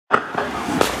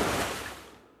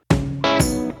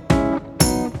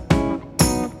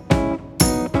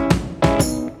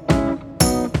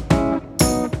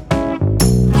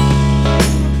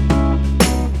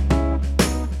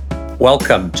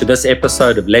Welcome to this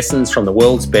episode of Lessons from the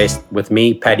World's Best with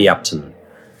me, Paddy Upton.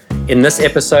 In this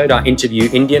episode, I interview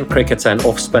Indian cricketer and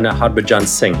off-spinner Harbhajan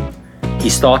Singh. He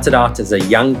started out as a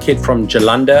young kid from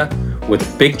Jalandhar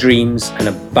with big dreams, an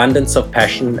abundance of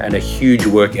passion and a huge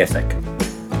work ethic.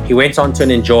 He went on to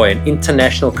enjoy an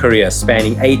international career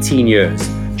spanning 18 years,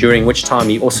 during which time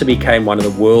he also became one of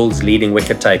the world's leading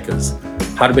wicket takers.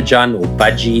 Harbhajan, or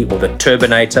Budgie, or the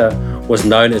Turbinator, was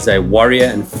known as a warrior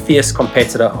and fierce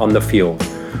competitor on the field,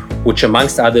 which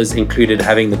amongst others included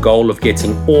having the goal of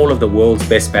getting all of the world's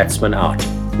best batsmen out,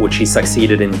 which he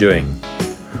succeeded in doing.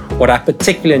 What I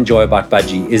particularly enjoy about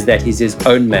Budgie is that he's his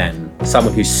own man,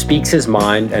 someone who speaks his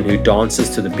mind and who dances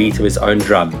to the beat of his own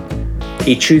drum.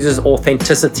 He chooses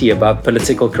authenticity above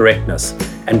political correctness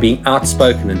and being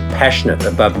outspoken and passionate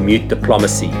above mute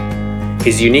diplomacy.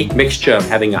 His unique mixture of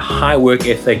having a high work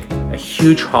ethic, a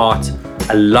huge heart,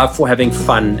 a love for having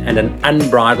fun, and an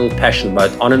unbridled passion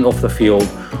both on and off the field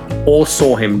all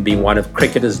saw him being one of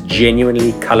cricketers'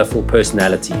 genuinely colourful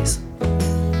personalities.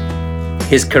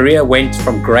 His career went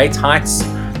from great heights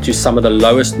to some of the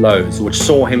lowest lows, which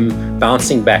saw him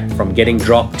bouncing back from getting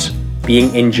dropped,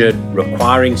 being injured,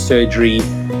 requiring surgery,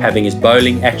 having his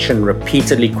bowling action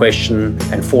repeatedly questioned,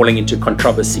 and falling into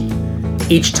controversy.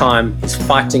 Each time, his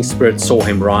fighting spirit saw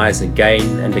him rise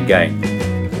again and again.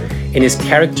 In his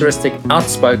characteristic,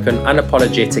 outspoken,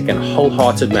 unapologetic, and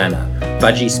wholehearted manner,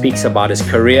 Budgie speaks about his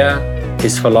career,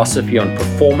 his philosophy on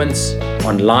performance,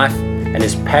 on life, and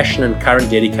his passion and current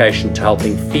dedication to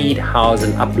helping feed, house,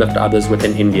 and uplift others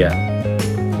within India.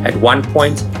 At one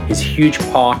point, his huge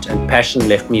heart and passion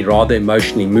left me rather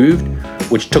emotionally moved,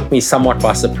 which took me somewhat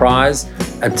by surprise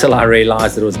until I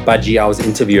realized that it was Budgie I was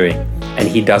interviewing, and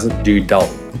he doesn't do dull.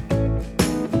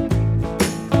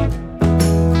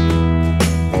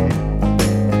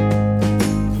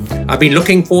 I've been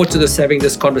looking forward to having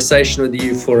this conversation with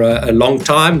you for a long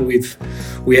time.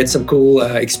 We had some cool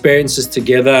experiences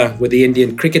together with the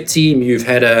Indian cricket team. You've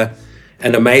had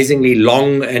an amazingly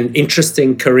long and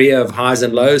interesting career of highs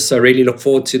and lows. So I really look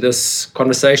forward to this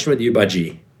conversation with you,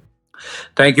 Budgie.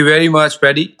 Thank you very much,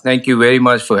 Paddy. Thank you very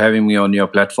much for having me on your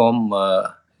platform.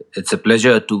 It's a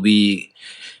pleasure to be,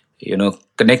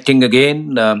 connecting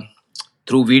again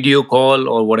through video call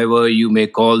or whatever you may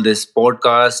call this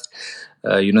podcast.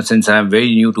 Since I'm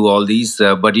very new to all these.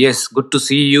 But yes, good to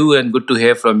see you and good to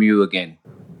hear from you again.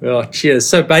 Oh, cheers.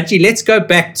 So, Budgie, let's go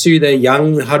back to the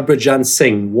young Harbhajan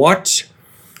Singh. What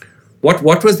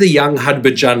was the young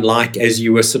Harbhajan like as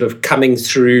you were sort of coming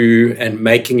through and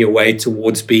making your way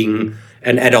towards being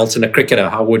an adult and a cricketer?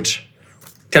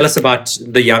 Tell us about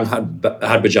the young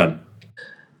Harbhajan.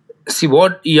 See,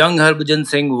 what young Harbhajan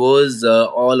Singh was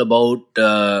all about,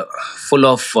 full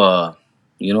of,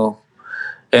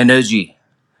 energy.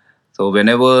 So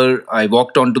whenever I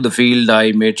walked onto the field,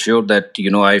 I made sure that,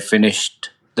 I finished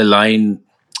the line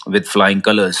with flying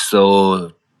colors.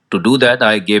 So to do that,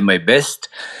 I gave my best.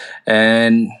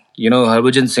 And,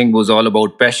 Harbhajan Singh was all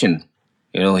about passion.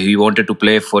 He wanted to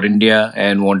play for India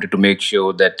and wanted to make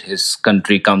sure that his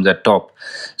country comes at top.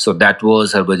 So that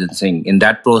was Harbhajan Singh. In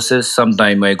that process,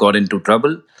 sometime I got into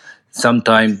trouble.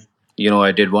 Sometime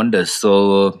I did wonders.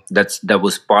 So that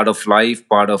was part of life,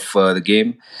 part of the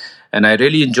game. And I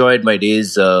really enjoyed my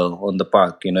days on the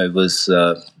park. It was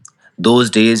those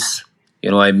days,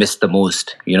 I missed the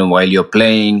most. While you're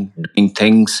playing, doing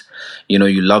things,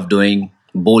 you love doing,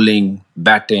 bowling,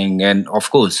 batting, and of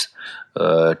course,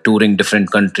 touring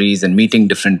different countries and meeting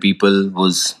different people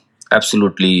was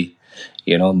absolutely,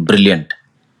 brilliant.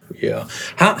 Yeah.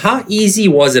 How easy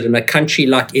was it in a country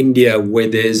like India where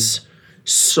there's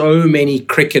so many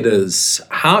cricketers?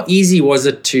 How easy was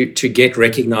it to get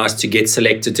recognized, to get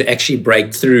selected, to actually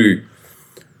break through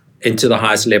into the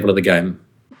highest level of the game?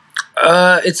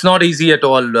 It's not easy at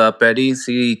all, Paddy.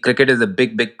 See, cricket is a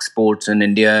big, big sport in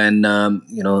India, and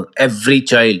every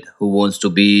child who wants to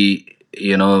be,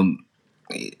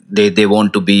 they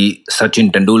want to be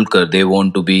Sachin Tendulkar, they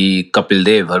want to be Kapil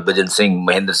Dev, Harbhajan Singh,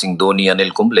 Mahendra Singh Dhoni,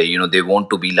 Anil Kumble. They want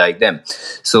to be like them.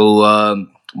 So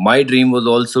my dream was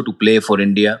also to play for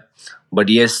India. But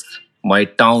yes, my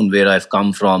town where I've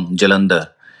come from,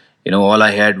 Jalandhar, all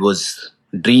I had was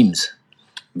dreams.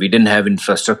 We didn't have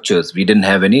infrastructures. We didn't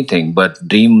have anything. But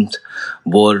dreams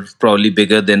were probably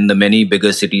bigger than the many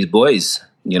bigger cities boys,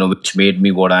 which made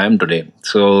me what I am today.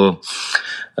 So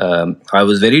I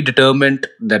was very determined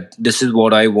that this is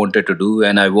what I wanted to do.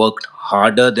 And I worked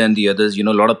harder than the others. A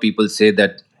lot of people say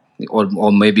that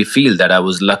or maybe feel that I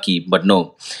was lucky. But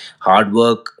no, hard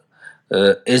work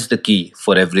is the key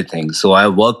for everything. So I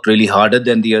worked really harder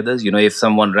than the others. If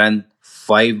someone ran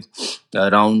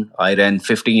round, I ran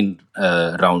 15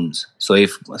 rounds. So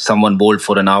if someone bowled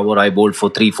for an hour, I bowled for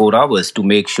 3-4 hours to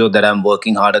make sure that I'm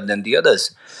working harder than the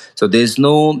others. So there's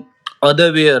no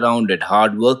other way around it.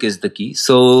 Hard work is the key.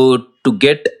 So to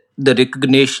get the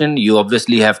recognition, you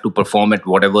obviously have to perform at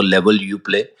whatever level you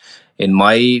play. In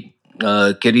my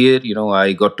career,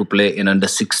 I got to play in under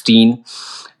 16,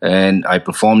 and I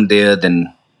performed there.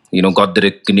 Then got the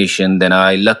recognition. Then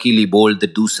I luckily bowled the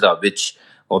Dusra, which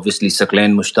obviously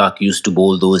Saklan Mushtaq used to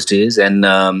bowl those days, and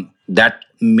that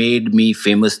made me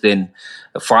famous then,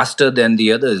 faster than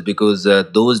the others, because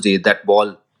those days that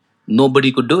ball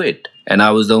nobody could do it, and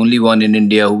I was the only one in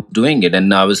India who was doing it,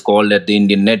 and I was called at the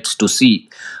Indian nets to see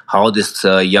how this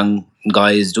young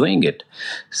guy is doing it.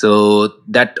 So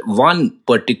that one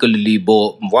particular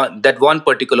ball,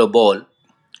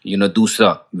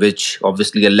 Dusra, which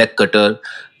obviously a leg cutter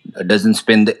doesn't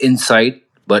spin the inside,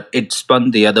 but it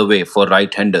spun the other way for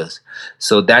right-handers.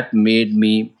 So that made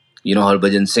me,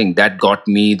 Harbhajan Singh. That got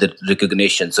me the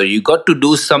recognition. So you got to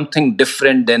do something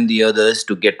different than the others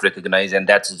to get recognized, and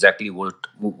that's exactly what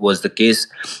was the case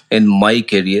in my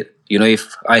career.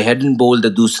 If I hadn't bowled the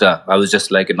Dusra, I was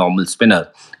just like a normal spinner,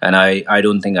 and I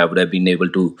don't think I would have been able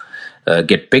to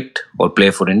get picked or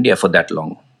play for India for that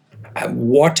long.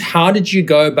 How did you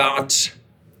go about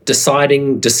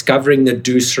discovering the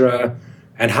Dusra,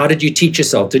 and how did you teach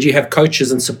yourself? Did you have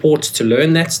coaches and support to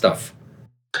learn that stuff?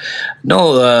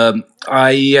 No,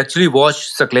 I actually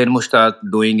watched Saklan Mushtaq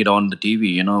doing it on the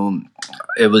TV.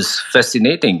 It was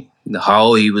fascinating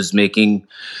how he was making,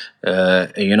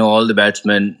 all the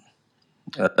batsmen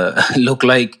look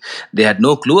like they had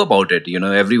no clue about it.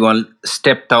 Everyone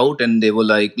stepped out and they were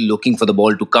like looking for the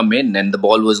ball to come in, and the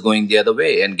ball was going the other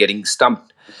way and getting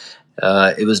stumped.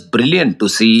 It was brilliant to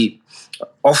see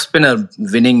off spinner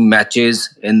winning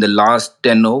matches in the last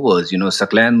 10 overs.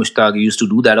 Saklan Mushtaq used to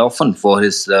do that often for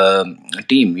his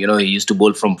team. He used to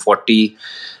bowl from 40th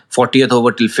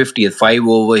over till 50th. 5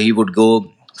 over, he would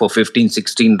go for 15,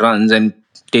 16 runs and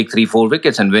take 3-4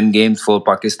 wickets and win games for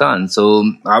Pakistan. So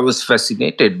I was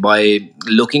fascinated by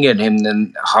looking at him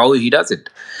and how he does it.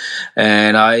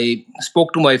 And I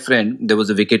spoke to my friend. There was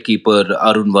a wicketkeeper,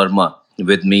 Arun Verma,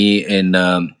 with me in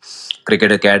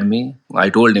cricket academy. I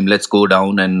told him, let's go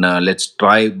down and let's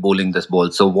try bowling this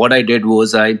ball. So what I did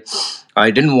was I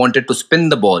didn't want it to spin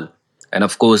the ball, and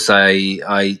of course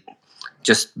I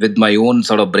just, with my own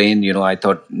sort of brain, I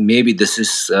thought maybe this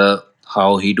is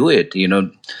how he do it.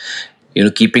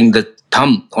 Keeping the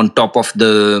thumb on top of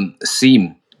the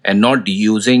seam and not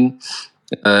using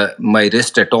my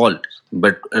wrist at all,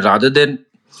 but rather than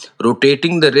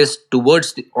rotating the wrist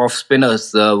towards the off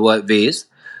spinners ways,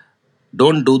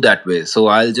 don't do that way. So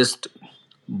I'll just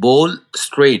bowl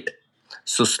straight.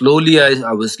 So slowly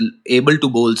I was able to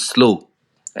bowl slow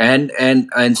and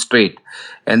straight.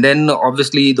 And then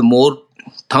obviously the more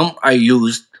thumb I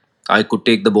used, I could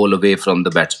take the ball away from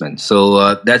the batsman.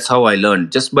 So that's how I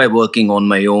learned, just by working on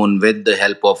my own with the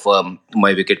help of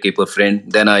my wicketkeeper friend.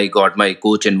 Then I got my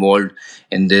coach involved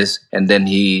in this, and then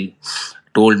he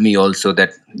told me also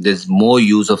that there's more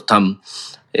use of thumb.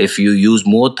 If you use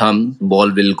more thumb,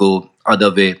 ball will go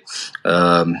other way.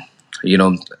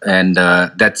 And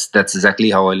that's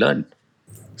exactly how I learned.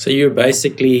 So you were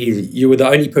the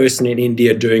only person in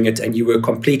India doing it, and you were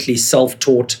completely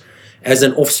self-taught as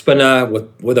an off spinner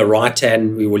with a right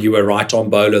hand. Well, you were a right arm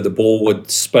bowler. The ball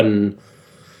would spin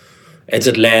as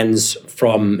it lands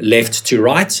from left to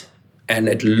right, and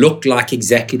it looked like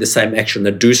exactly the same action.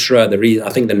 The Dusra, I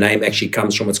think the name actually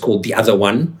comes from, it's called the other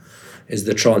one, is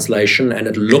the translation, and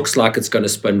it looks like it's going to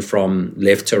spin from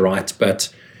left to right, but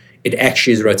it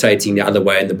actually is rotating the other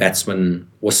way, and the batsman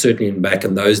was certainly back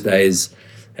in those days,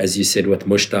 as you said with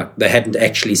Mushtaq, they hadn't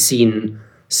actually seen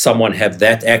someone have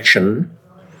that action,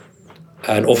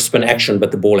 an off-spin action,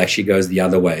 but the ball actually goes the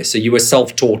other way. So you were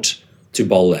self-taught to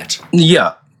bowl that.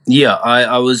 Yeah.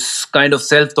 I was kind of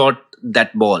self-taught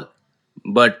that ball.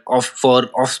 But for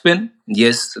off-spin,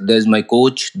 yes, there's my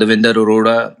coach, Devinder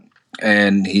Arora,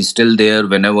 and he's still there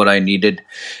whenever I needed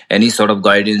any sort of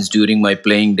guidance during my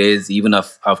playing days. Even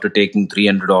after taking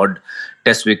 300 odd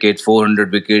test wickets,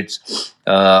 400 wickets,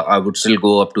 I would still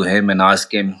go up to him and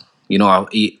ask him,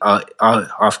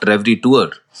 after every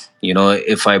tour,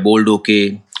 if I bowled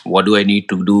okay, what do I need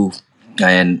to do,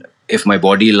 and if my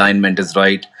body alignment is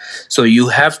right. So you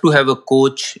have to have a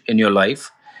coach in your life,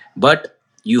 but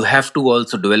you have to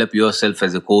also develop yourself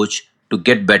as a coach to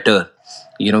get better.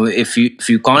 If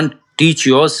you can't teach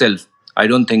yourself, I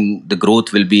don't think the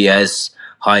growth will be as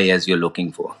high as you're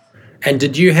looking for. And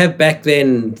did you have back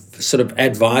then sort of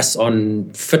advice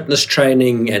on fitness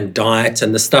training and diet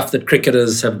and the stuff that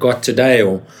cricketers have got today?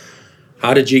 Or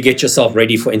How did you get yourself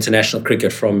ready for international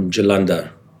cricket from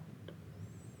Jalanda?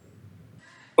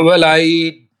 Well,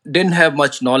 I didn't have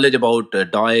much knowledge about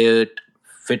diet,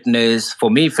 fitness. For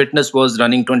me, fitness was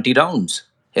running 20 rounds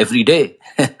every day.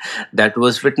 That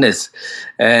was fitness.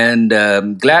 And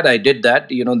glad I did that.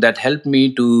 That helped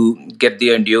me to get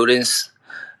the endurance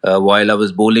while I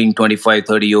was bowling 25,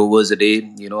 30 overs a day.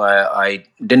 I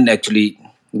didn't actually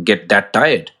get that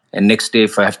tired. And next day,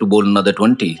 if I have to bowl another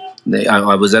 20,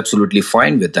 I was absolutely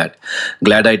fine with that.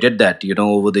 Glad I did that.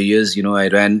 Over the years, I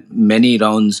ran many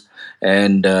rounds,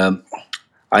 and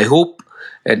I hope,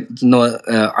 and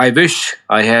I wish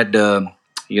I had,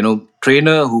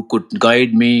 trainer who could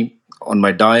guide me on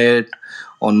my diet,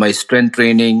 on my strength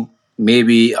training.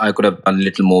 Maybe I could have done a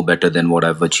little more better than what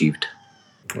I've achieved.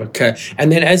 Okay,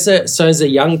 and then as a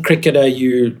young cricketer,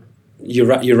 you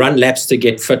run laps to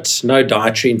get fit. No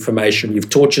dietary information. You've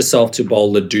taught yourself to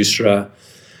bowl the doosra.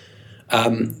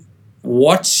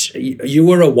 What you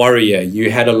were a warrior. You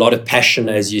had a lot of passion,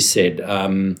 as you said.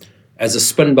 As a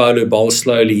spin bowler, bowl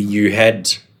slowly. You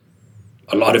had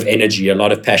a lot of energy, a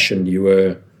lot of passion. You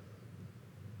were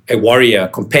a warrior, a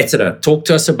competitor. Talk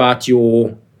to us about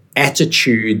your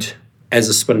attitude as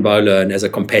a spin bowler and as a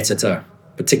competitor,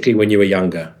 particularly when you were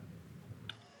younger.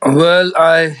 Well,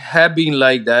 I have been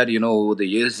like that, over the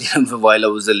years. While I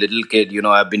was a little kid,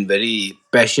 I've been very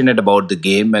passionate about the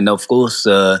game. And of course,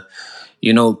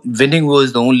 winning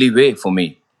was the only way for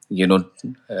me.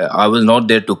 I was not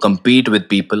there to compete with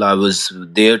people. I was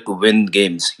there to win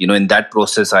games. In that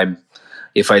process,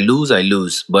 if I lose, I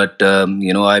lose. But,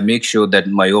 I make sure that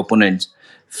my opponents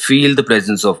feel the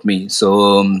presence of me.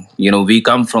 So, we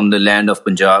come from the land of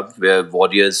Punjab where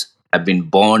warriors have been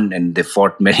born and they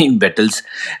fought many battles,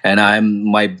 and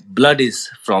my blood is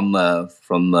from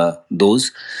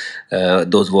those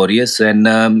warriors. And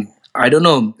I don't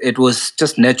know, it was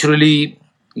just naturally,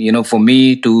 for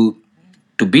me to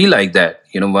be like that.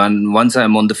 Once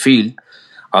I'm on the field,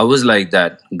 I was like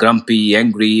that, grumpy,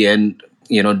 angry, and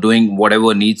doing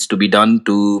whatever needs to be done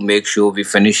to make sure we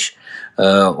finish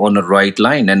on the right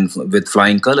line and with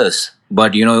flying colors.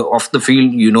 But off the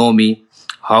field, me,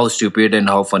 how stupid and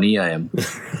how funny I am.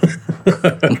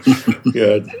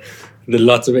 Yeah, there's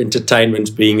lots of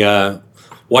entertainment being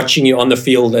watching you on the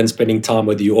field and spending time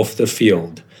with you off the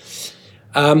field.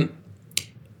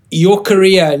 Your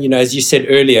career, as you said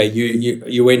earlier,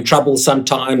 you were in trouble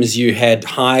sometimes. You had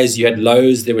highs, you had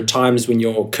lows. There were times when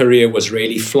your career was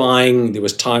really flying. There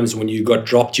was times when you got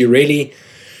dropped. You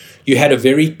had a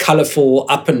very colourful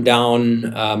up and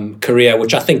down career,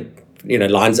 which I think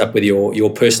lines up with your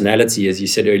personality, as you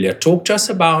said earlier. Talk to us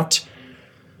about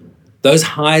those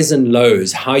highs and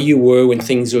lows, how you were when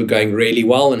things were going really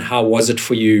well, and how was it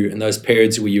for you in those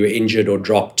periods where you were injured or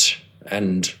dropped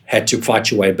and had to fight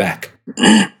your way back?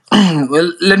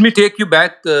 Well, let me take you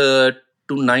back to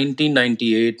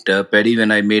 1998, Paddy, when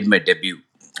I made my debut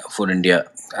for India.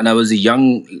 And I was a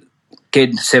young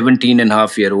kid, 17 and a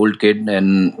half year old kid,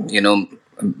 and,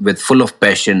 with full of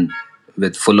passion,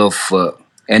 with full of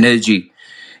energy,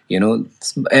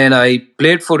 and I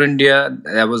played for India.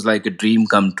 That was like a dream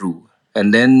come true.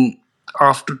 And then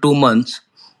after 2 months,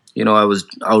 I was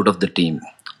out of the team.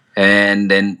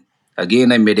 And then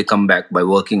again, I made a comeback by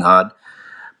working hard,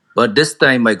 but this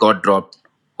time I got dropped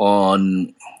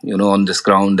on on this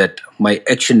ground that my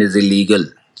action is illegal.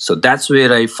 So that's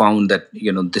where I found that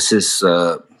this is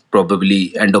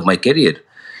probably end of my career.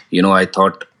 I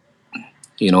thought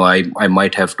I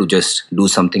might have to just do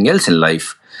something else in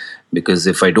life, because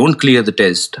if I don't clear the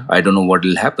test, I don't know what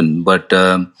will happen. But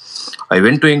I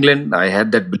went to England. I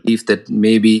had that belief that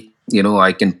maybe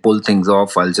I can pull things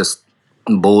off. I'll just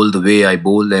bowl the way I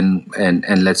bowl,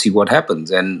 and let's see what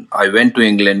happens. And I went to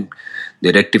England.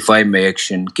 They rectified my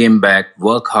action, came back,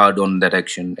 work hard on that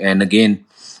action, and again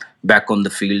back on the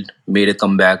field, made a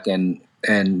comeback, and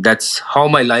that's how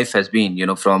my life has been.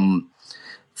 From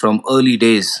early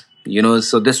days.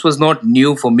 So this was not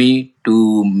new for me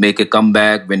to make a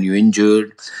comeback when you're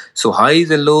injured. So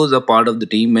highs and lows are part of the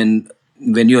team, and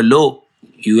when you're low,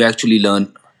 you actually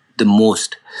learn the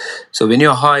most. So when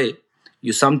you're high,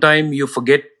 you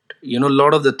forget a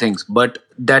lot of the things, but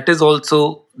that is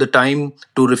also the time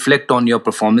to reflect on your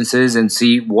performances and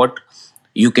see what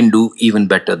you can do even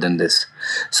better than this.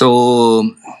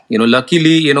 So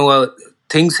luckily,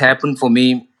 things happened for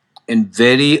me in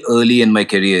very early in my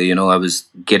career. I was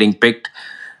getting picked,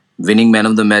 winning man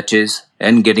of the matches,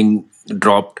 and getting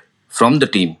dropped from the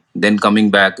team, then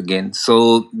coming back again.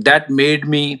 So that made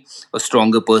me a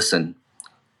stronger person,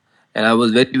 and I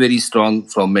was very, very strong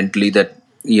from mentally. That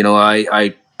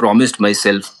I promised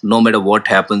myself, no matter what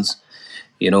happens,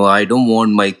 I don't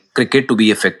want my cricket to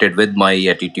be affected with my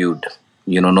attitude.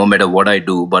 no matter what I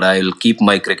do, but I'll keep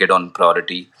my cricket on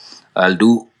priority. I'll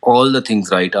do all the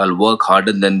things right. I'll work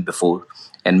harder than before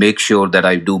and make sure that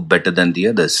I do better than the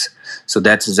others. So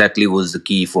that's exactly was the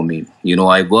key for me.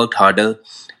 I worked harder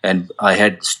and I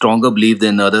had stronger belief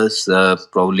than others.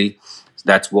 Probably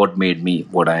that's what made me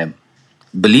what I am.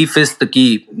 Belief is the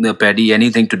key, Paddy.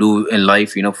 Anything to do in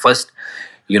life, first,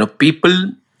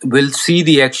 people will see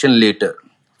the action later.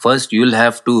 First, you'll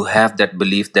have to have that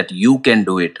belief that you can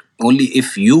do it. Only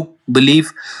if you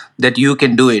believe that you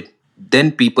can do it,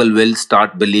 then people will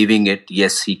start believing it.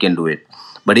 Yes, he can do it.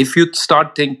 But if you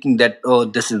start thinking that, oh,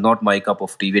 this is not my cup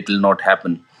of tea, it will not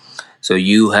happen. So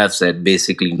you have said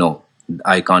basically, no,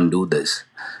 I can't do this.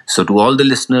 So to all the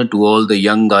listener, to all the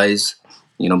young guys,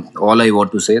 all I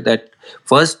want to say that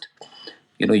first,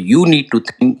 you need to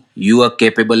think you are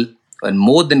capable and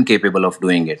more than capable of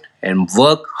doing it and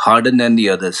work harder than the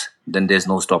others, then there's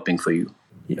no stopping for you.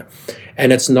 Yeah.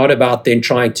 And it's not about then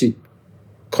trying to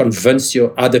convince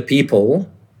your other people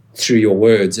through your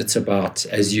words. It's about,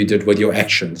 as you did with your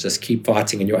actions, just keep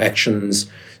fighting, and your actions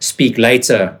speak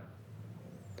later,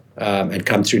 and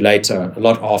come through later, a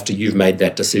lot after you've made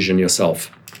that decision yourself.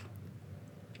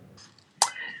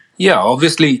 Yeah,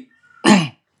 obviously,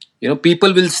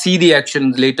 people will see the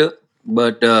actions later,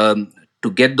 but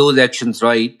to get those actions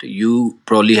right, you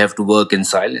probably have to work in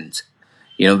silence,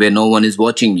 where no one is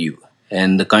watching you.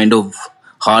 And the kind of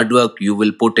hard work you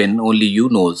will put in, only you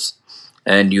knows.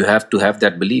 And you have to have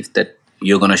that belief that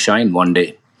you're going to shine one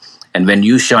day. And when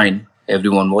you shine,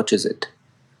 everyone watches it.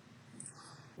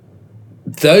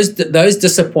 Those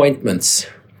disappointments,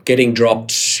 getting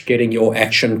dropped, getting your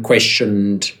action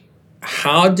questioned,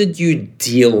 how did you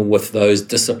deal with those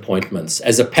disappointments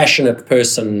as a passionate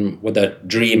person with a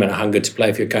dream and a hunger to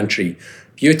play for your country?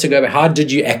 If you were to go back, how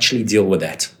did you actually deal with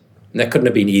that? And that couldn't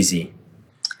have been easy.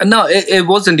 No, it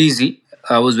wasn't easy.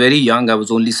 I was very young. I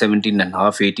was only 17 and a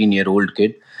half, 18-year-old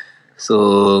kid.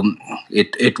 So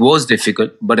it was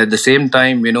difficult. But at the same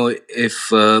time, if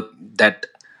that,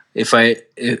 if I,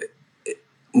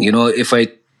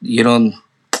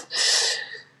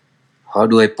 how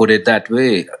do I put it that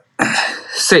way?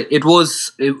 Say it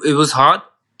was hard,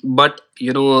 but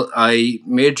I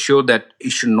made sure that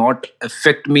it should not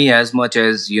affect me as much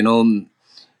as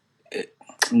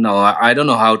no, I don't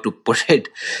know how to put it.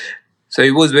 So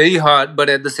it was very hard, but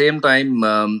at the same time,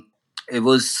 it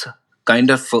was kind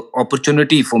of a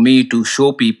opportunity for me to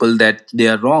show people that they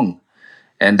are wrong,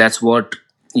 and that's what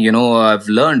I've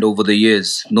learned over the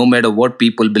years. No matter what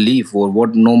people believe or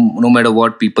no matter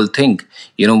what people think,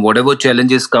 whatever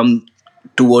challenges come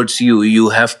towards you, you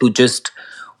have to just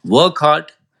work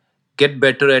hard, get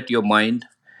better at your mind,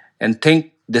 and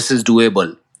think this is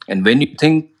doable. And when you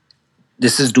think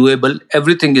this is doable,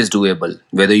 everything is doable.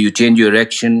 Whether you change your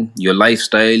action, your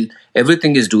lifestyle,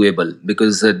 everything is doable,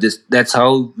 because that's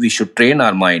how we should train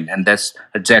our mind, and that's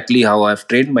exactly how I've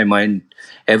trained my mind.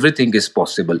 Everything is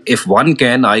possible. If one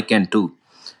can, I can too.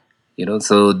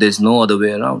 So there's no other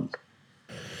way around.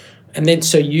 And then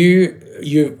so you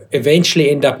eventually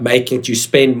end up making it. You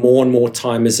spend more and more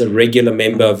time as a regular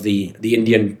member of the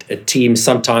Indian team,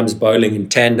 sometimes bowling in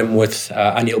tandem with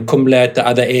Anil Kumble at the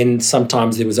other end.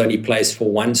 Sometimes there was only place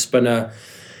for one spinner.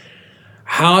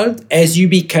 How, as you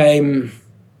became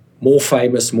more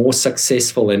famous, more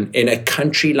successful in a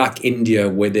country like India,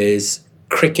 where there's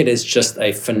cricket is just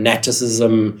a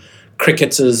fanaticism,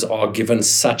 cricketers are given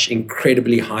such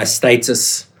incredibly high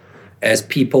status as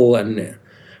people, and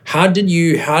how did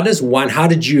you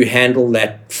handle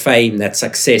that fame, that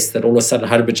success, that all of a sudden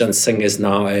Harbhajan Singh is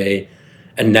now a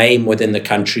name within the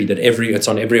country, that it's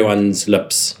on everyone's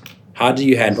lips? How do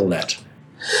you handle that?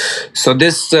 So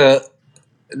this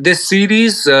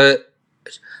series,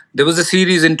 there was a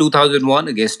series in 2001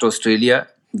 against Australia.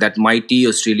 That mighty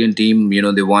Australian team,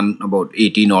 they won about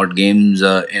 18 odd games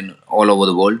in all over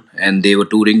the world, and they were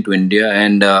touring to India.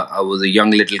 And I was a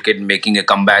young little kid making a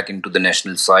comeback into the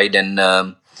national side, and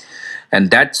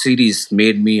that series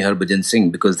made me Harbhajan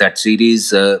Singh, because that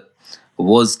series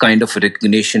was kind of a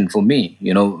recognition for me.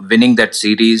 Winning that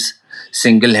series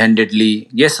single-handedly.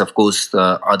 Yes, of course,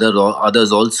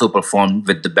 others also performed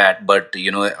with the bat, but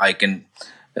I can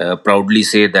proudly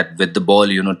say that with the ball,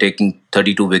 taking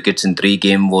 32 wickets in 3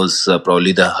 games was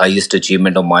probably the highest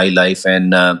achievement of my life,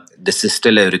 and this is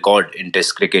still a record in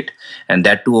Test cricket, and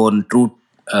that too on true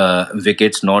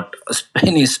wickets, not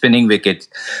spinning wickets.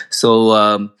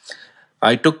 So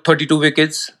I took 32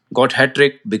 wickets, got hat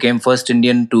trick, became first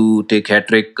Indian to take hat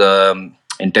trick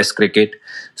in Test cricket.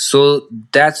 So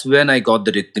that's when I got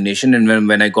the recognition, and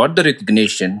when I got the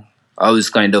recognition, I was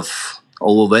kind of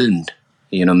overwhelmed,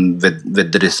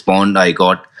 with the response I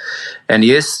got. And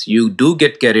yes, you do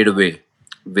get carried away.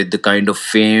 with the kind of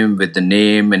fame, with the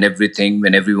name and everything,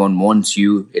 when everyone wants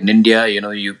you in India,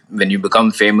 you when you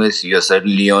become famous, you're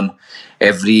suddenly on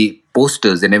every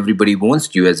posters and everybody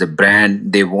wants you as a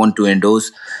brand. They want to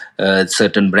endorse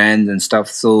certain brands and stuff.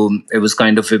 So it was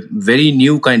kind of a very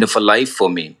new kind of a life for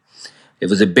me. It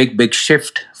was a big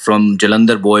shift from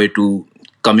Jalandhar boy to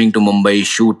coming to Mumbai,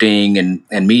 shooting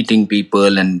and meeting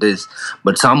people and this.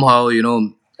 But somehow,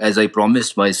 as I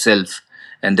promised myself,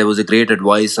 and there was a great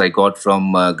advice I got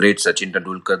from great Sachin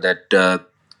Tendulkar that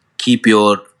keep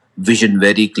your vision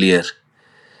very clear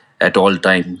at all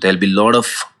time. There'll be a lot of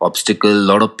obstacle, a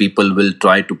lot of people will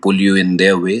try to pull you in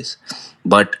their ways,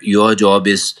 but your job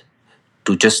is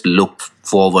to just look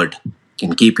forward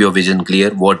and keep your vision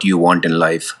clear what you want in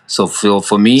life. So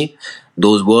for me,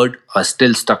 those words are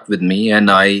still stuck with me, and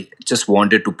I just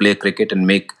wanted to play cricket and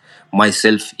make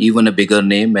myself even a bigger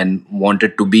name and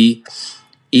wanted to be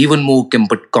even more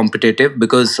competitive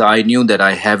because I knew that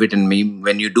I have it in me.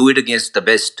 When you do it against the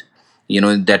best,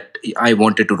 that I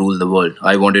wanted to rule the world.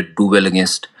 I wanted to do well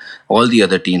against all the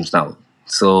other teams now.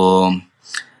 So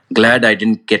glad I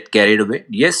didn't get carried away.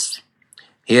 Yes,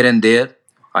 here and there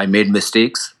I made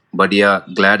mistakes, but yeah,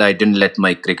 glad I didn't let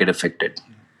my cricket affect it.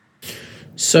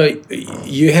 So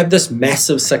you have this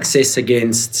massive success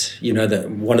against,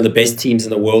 one of the best teams in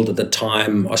the world at the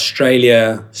time.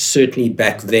 Australia, certainly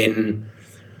back then,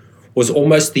 was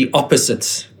almost the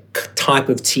opposite type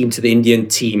of team to the Indian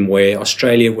team, where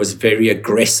Australia was very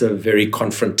aggressive, very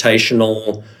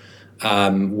confrontational,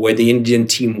 where the Indian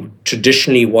team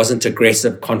traditionally wasn't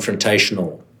aggressive,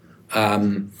 confrontational.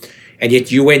 And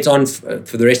yet you went on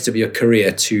for the rest of your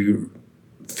career to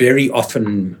very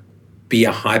often be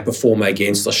a high performer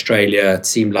against Australia. It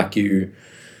seemed like you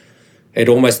had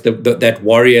almost that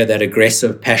warrior, that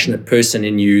aggressive, passionate person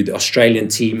in you. The Australian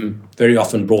team very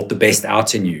often brought the best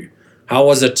out in you. How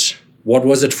was it? What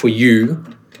was it for you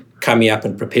coming up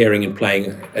and preparing and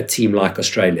playing a team like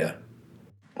Australia?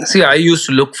 See, I used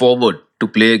to look forward to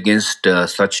play against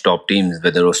such top teams,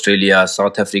 whether Australia,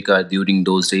 South Africa during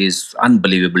those days,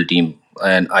 unbelievable team.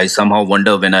 And I somehow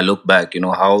wonder when I look back,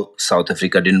 how South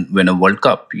Africa didn't win a World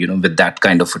Cup, with that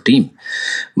kind of a team.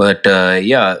 But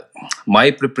yeah, my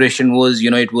preparation was,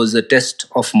 it was a test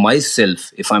of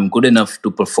myself if I'm good enough to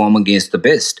perform against the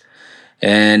best.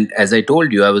 And as I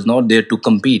told you, I was not there to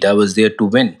compete, I was there to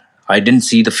win. I didn't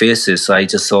see the faces, I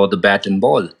just saw the bat and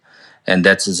ball. And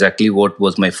that's exactly what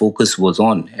was my focus was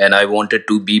on. And I wanted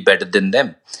to be better than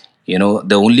them.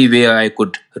 The only way I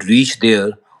could reach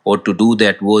there or to do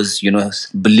that was,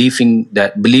 believing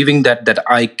that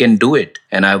I can do it.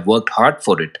 And I worked hard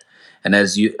for it. And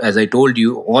as I told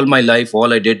you, all my life,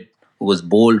 all I did was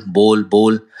bowl, bowl,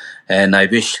 bowl. And I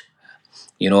wish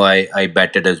I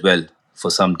batted as well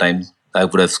for some time. I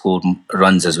would have scored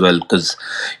runs as well because,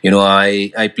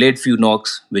 I played few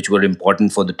knocks which were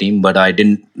important for the team, but I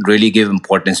didn't really give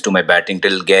importance to my batting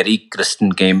till Gary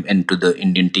Kristen came into the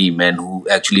Indian team and who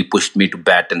actually pushed me to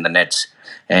bat in the nets.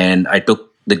 And I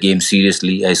took the game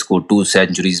seriously. I scored 2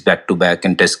 centuries back to back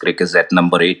in Test cricket at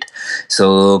number 8.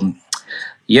 So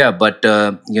yeah, but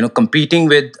competing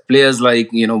with players like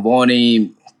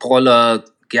Warney, Pollard,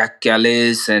 Jack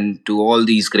Callis, and to all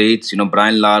these greats,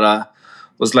 Brian Lara,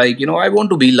 was like I want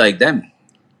to be like them.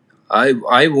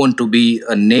 I want to be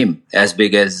a name as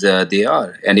big as they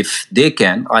are, and if they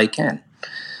can, I can.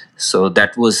 So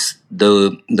that was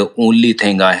the only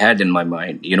thing I had in my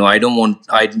mind. I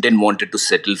didn't want it to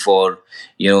settle for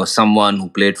someone who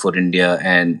played for India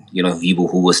and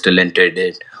who was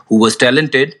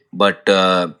talented, but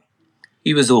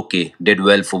he was okay, did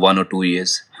well for 1 or 2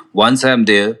 years. Once I'm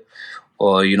there,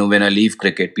 or when I leave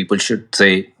cricket, people should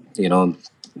say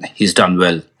he's done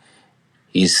well.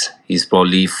 He's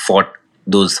probably fought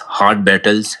those hard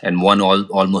battles and won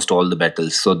almost all the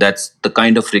battles. So that's the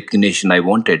kind of recognition I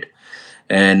wanted.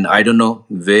 And I don't know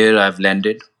where I've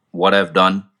landed, what I've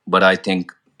done, but I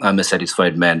think I'm a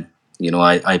satisfied man.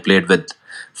 I played with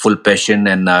full passion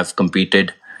and I've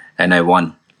competed and I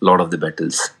won a lot of the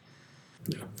battles.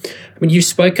 I mean, you've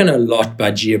spoken a lot,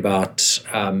 Baji, about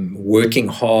working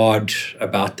hard,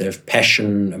 about the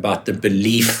passion, about the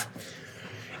belief.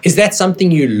 Is that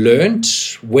something you learned?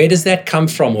 Where does that come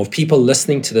from? Or people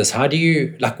listening to this, how do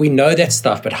you, we know that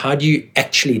stuff, but how do you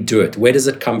actually do it? Where does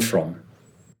it come from?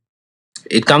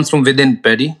 It comes from within,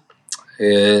 Paddy.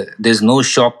 There's no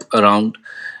shop around.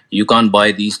 You can't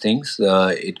buy these things.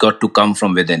 It got to come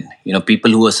from within. People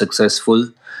who are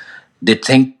successful, they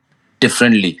think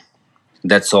differently.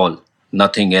 That's all.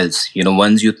 Nothing else.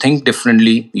 Once you think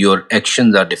differently, your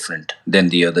actions are different than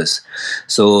the others.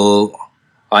 So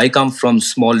I come from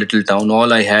small little town.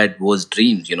 All I had was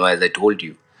dreams, as I told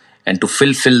you. And to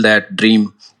fulfill that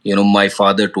dream, my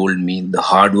father told me the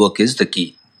hard work is the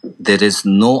key. There is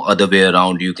no other way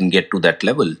around you can get to that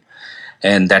level.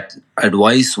 And that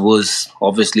advice was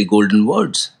obviously golden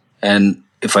words. And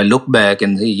if I look back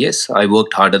and say, yes, I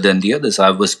worked harder than the others.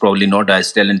 I was probably not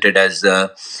as talented as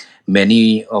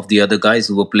many of the other guys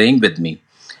who were playing with me,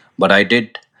 but I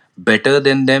did better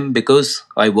than them because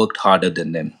I worked harder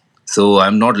than them. So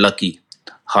I'm not lucky.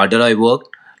 Harder I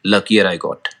worked, luckier I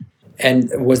got.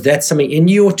 And was that something in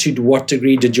you, or to what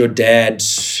degree did your dad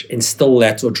instill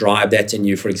that or drive that in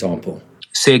you, for example?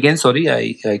 Say again, sorry,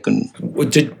 I couldn't.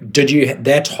 Did you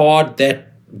that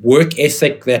work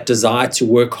ethic, that desire to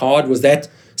work hard, was that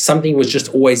something was just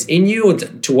always in you, or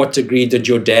to what degree did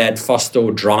your dad foster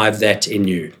or drive that in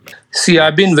you? See,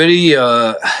 I've been very,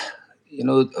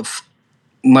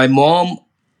 my mom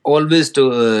always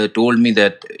told me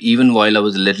that even while I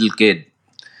was a little kid,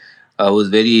 I was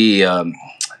very,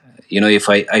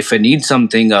 if I need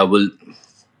something, I will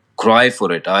cry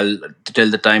for it. I'll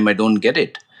till the time I don't get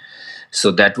it.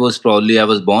 So that was probably I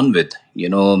was born with.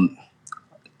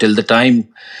 Till the time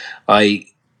I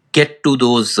get to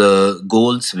those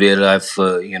goals where I've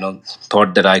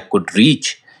thought that I could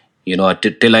reach.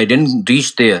 Till I didn't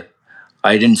reach there,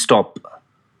 I didn't stop.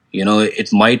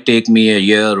 It might take me a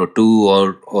year or two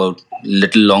or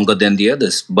little longer than the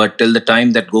others, but till the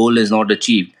time that goal is not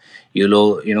achieved,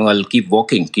 I'll keep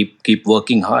walking, keep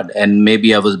working hard. And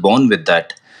maybe I was born with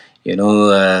that, you know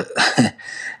uh,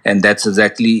 and that's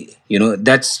exactly,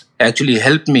 that's actually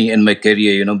helped me in my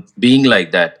career, being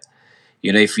like that.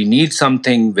 If you need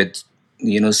something with,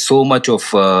 so much of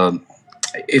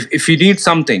if you need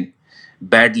something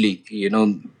badly,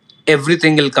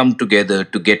 everything will come together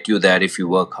to get you there if you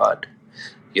work hard.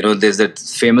 There's that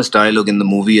famous dialogue in the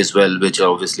movie as well, which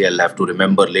obviously I'll have to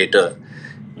remember later.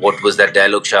 What was that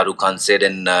dialogue Shah Rukh Khan said?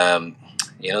 And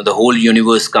the whole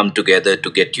universe come together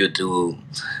to get you to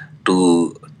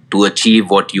to achieve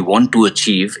what you want to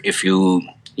achieve if you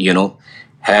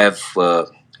have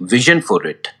vision for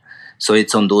it. So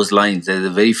it's on those lines. There's a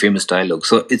very famous dialogue.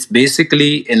 So it's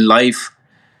basically in life,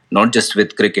 not just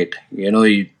with cricket.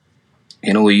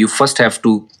 You first have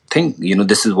to think.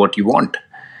 This is what you want,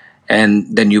 and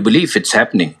then you believe it's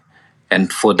happening,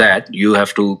 and for that you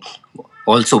have to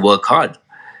also work hard.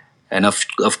 And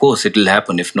of course it will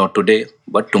happen, if not today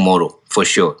but tomorrow, for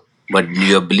sure. But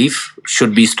your belief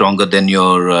should be stronger than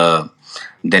your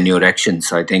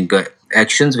actions. I think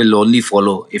actions will only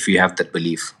follow if you have that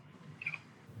belief.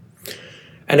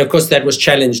 And of course, that was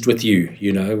challenged with you.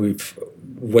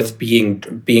 With being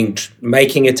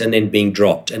making it and then being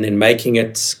dropped, and then making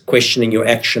it, questioning your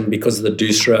action because of the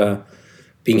Dusra,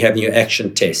 being having your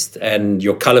action test, and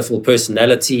your colourful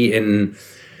personality in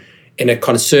a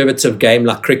conservative game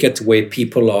like cricket, where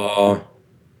people are,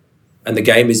 and the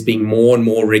game is being more and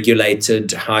more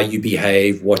regulated, how you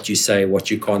behave, what you say,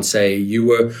 what you can't say. You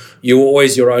were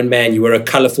always your own man. You were a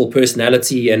colourful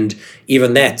personality, and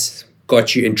even that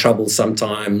got you in trouble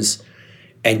sometimes,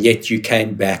 and yet you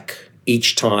came back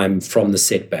each time from the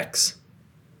setbacks.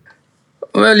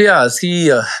 Well, yeah,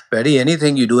 see, Paddy,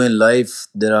 anything you do in life,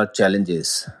 there are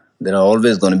challenges. There are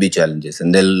always going to be challenges,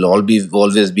 and there'll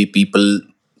always be people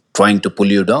trying to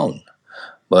pull you down.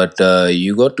 But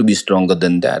you got to be stronger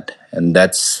than that, and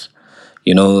that's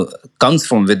you know comes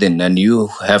from within, and you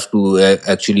have to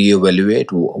actually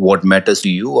evaluate what matters to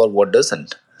you or what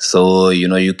doesn't. So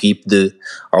you keep the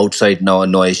outside now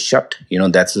noise shut.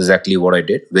 That's exactly what I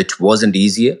did, which wasn't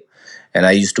easier. And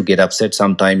I used to get upset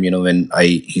sometime, when I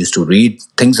used to read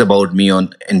things about me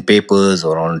on in papers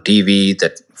or on TV,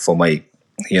 that for my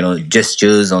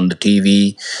gestures on the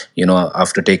TV,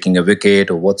 after taking a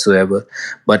wicket or whatsoever.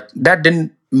 But that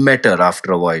didn't matter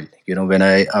after a while. When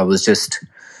I was just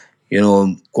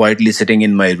quietly sitting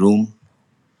in my room,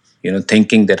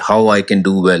 thinking that how I can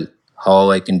do well,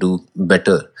 how I can do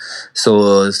better.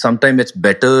 So sometimes it's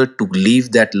better to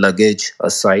leave that luggage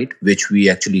aside, which we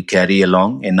actually carry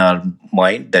along in our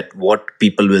mind, that what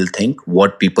people will think,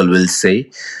 what people will say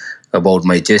about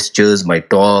my gestures, my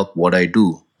talk, what I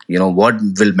do. What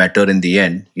will matter in the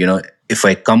end, if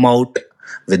I come out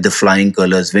with the flying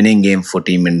colors, winning game for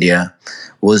Team India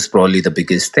was probably the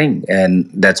biggest thing. And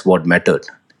that's what mattered.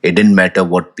 It didn't matter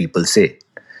what people say.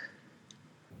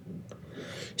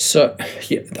 So,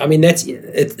 yeah, I mean, that's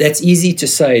easy to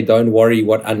say. Don't worry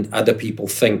what other people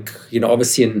think.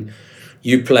 Obviously,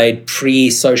 you played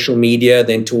pre-social media.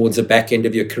 Then towards the back end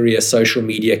of your career, social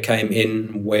media came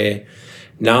in, where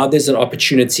now there's an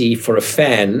opportunity for a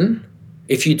fan.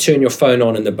 If you turn your phone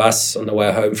on in the bus on the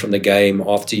way home from the game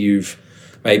after you've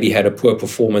maybe had a poor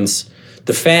performance,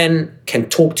 the fan can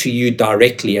talk to you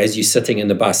directly as you're sitting in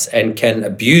the bus and can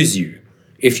abuse you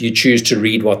if you choose to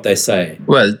read what they say?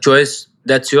 Well, choice,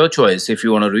 that's your choice if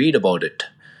you want to read about it.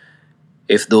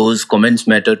 If those comments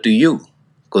matter to you,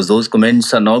 because those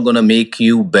comments are not going to make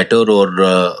you better,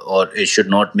 or it should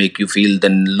not make you feel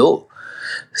then low.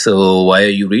 So why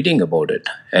are you reading about it?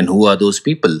 And who are those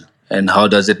people? And how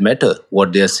does it matter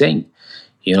what they are saying?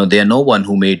 They are no one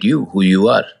who made you who you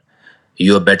are.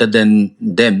 You are better than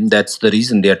them. That's the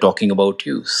reason they are talking about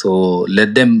you. So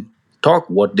let them talk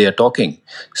what they are talking.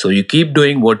 So you keep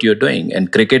doing what you're doing.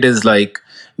 And cricket is like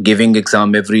giving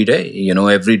exam every day.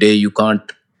 Every day you can't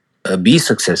be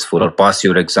successful or pass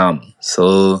your exam.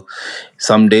 So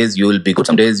some days you will be good,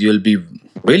 some days you will be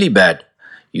really bad.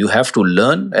 You have to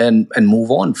learn and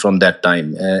move on from that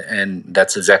time. And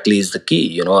that's exactly is the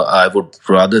key. I would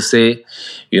rather say,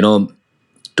 you know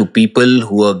to people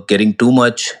who are getting too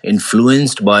much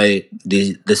influenced by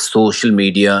the social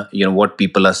media, what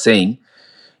people are saying,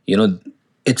 you know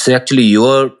it's actually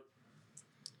you're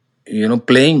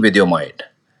playing with your mind.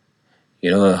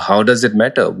 How does it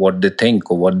matter what they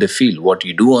think or what they feel? What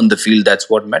you do on the field, that's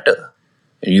what matter.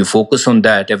 You focus on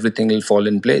that, everything will fall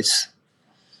in place.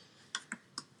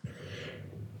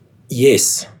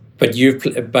 Yes, but you've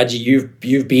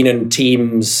been in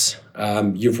teams.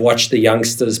 You've watched the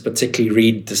youngsters, particularly,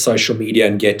 read the social media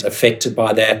and get affected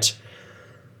by that.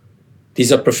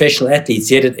 These are professional athletes,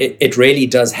 yet it really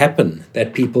does happen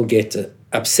that people get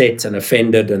upset and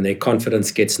offended, and their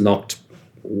confidence gets knocked.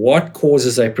 What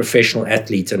causes a professional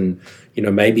athlete? And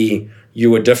maybe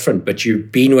you were different, but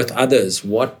you've been with others.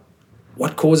 What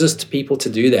causes people to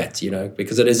do that?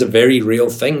 Because it is a very real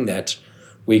thing that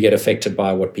we get affected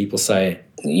by what people say.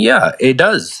 Yeah, it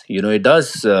does. It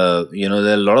does. There are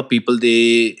a lot of people,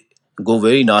 they go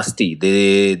very nasty.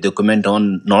 They comment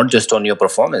on not just on your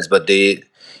performance, but they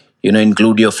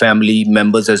include your family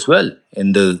members as well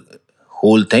in the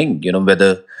whole thing.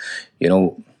 Whether you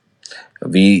know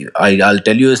I'll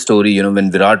tell you a story.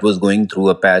 When Virat was going through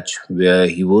a patch where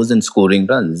he wasn't scoring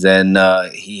runs, and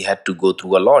he had to go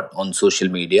through a lot on social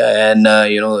media, and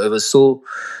it was so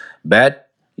bad.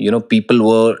 People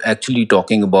were actually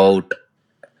talking about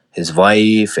his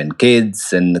wife and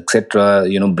kids and etc,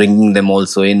 bringing them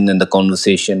also in the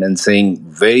conversation and saying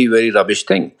very very rubbish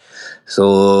thing.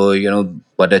 So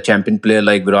but a champion player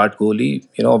like Virat Kohli,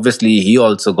 obviously he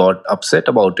also got upset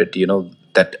about it.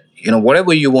 That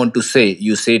whatever you want to say,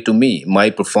 you say to me, my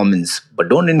performance, but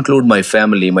don't include my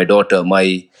family, my daughter,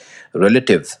 my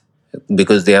relative,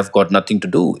 because they have got nothing to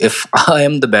do. If I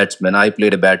am the batsman, I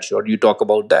played a bad shot, you talk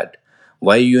about that.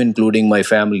 Why are you including my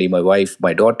family, my wife,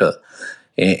 my daughter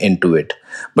into it?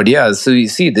 But yeah, so you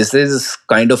see, this is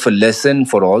kind of a lesson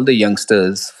for all the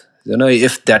youngsters.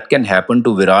 If that can happen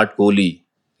to Virat Kohli,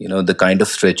 the kind of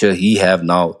stretcher he have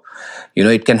now,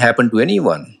 it can happen to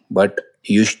anyone. But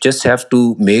you just have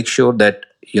to make sure that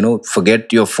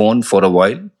forget your phone for a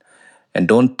while and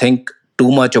don't think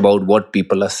too much about what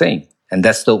people are saying. And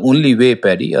that's the only way,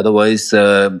 Paddy. Otherwise,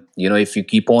 if you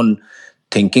keep on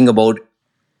thinking about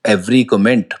every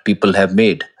comment people have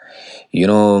made, you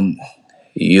know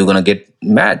you're gonna get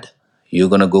mad, you're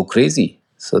gonna go crazy.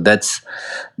 So that's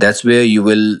where you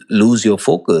will lose your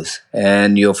focus,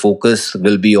 and your focus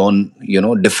will be on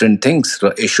different things.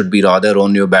 It should be rather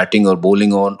on your batting or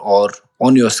bowling, or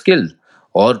on your skill,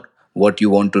 or what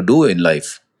you want to do in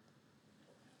life.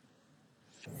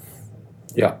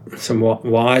 Yeah, some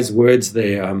wise words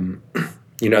there.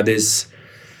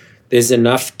 There's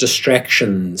enough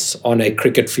distractions on a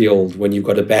cricket field when you've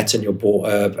got a bat in your ball,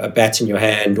 a bat in your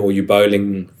hand, or you're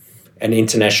bowling an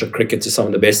international cricket to some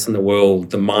of the best in the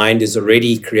world. The mind is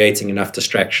already creating enough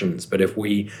distractions, but if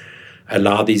we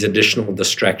allow these additional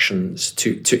distractions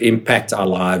to impact our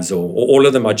lives, or all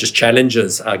of them are just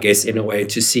challenges, I guess, in a way,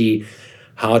 to see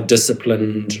how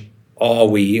disciplined are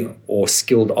we or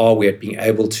skilled are we at being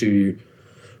able to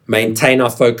maintain our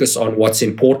focus on what's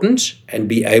important and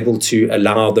be able to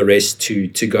allow the rest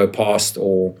to go past,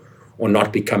 or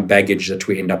not become baggage that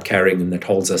we end up carrying and that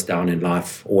holds us down in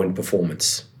life or in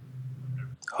performance.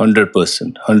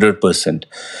 100%, 100%.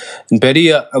 And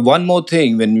Perry, one more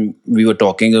thing, when we were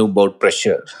talking about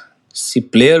pressure, see,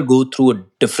 player go through a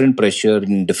different pressure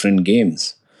in different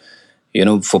games.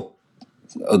 For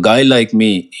a guy like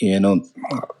me,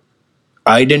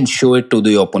 I didn't show it to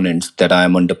the opponents that I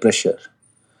am under pressure.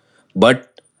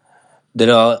 But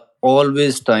there are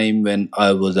always time when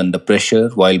I was under pressure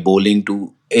while bowling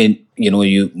to,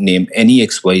 you name any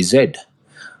XYZ.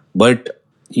 But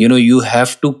you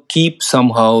have to keep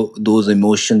somehow those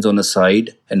emotions on a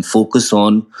side and focus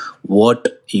on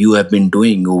what you have been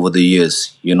doing over the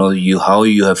years. You how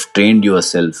you have trained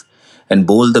yourself, and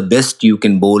bowl the best you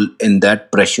can bowl in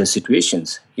that pressure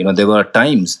situations. There were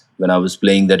times when I was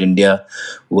playing that India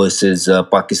versus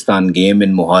Pakistan game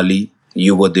in Mohali.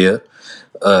 You were there,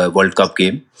 World Cup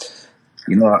game.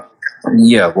 You know,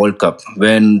 yeah, World Cup.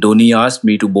 When Dhoni asked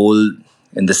me to bowl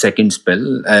in the second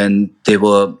spell, and they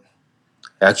were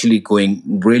actually going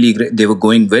really great. They were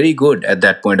going very good at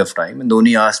that point of time, and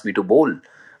Dhoni asked me to bowl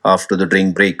after the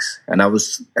drink breaks, and I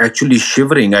was actually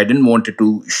shivering. I didn't want it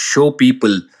to show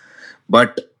people,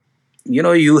 but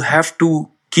you have to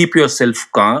keep yourself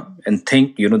calm and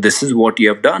think, this is what you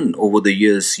have done over the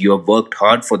years. You have worked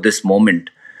hard for this moment,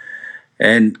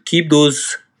 and keep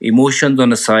those emotions on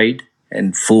the side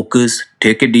and focus,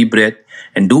 take a deep breath,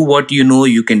 and do what you know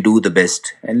you can do the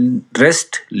best, and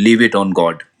rest, leave it on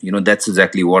God. That's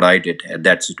exactly what I did at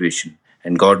that situation,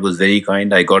 and God was very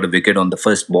kind. I got a wicket on the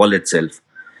first ball itself,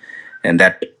 and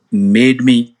that made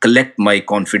me collect my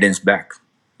confidence back.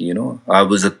 I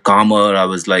was a calmer. I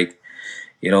was like,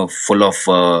 full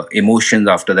of emotions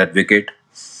after that wicket,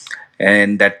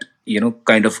 and that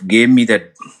kind of gave me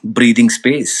that breathing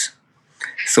space.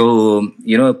 So,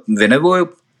 whenever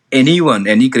anyone,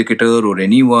 any cricketer or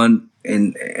anyone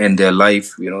in their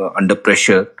life, under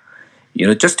pressure,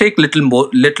 just take little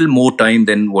more time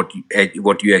than what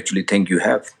you actually think you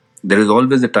have. There is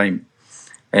always a time,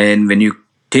 and when you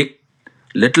take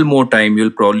little more time, you'll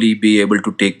probably be able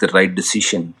to take the right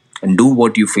decision and do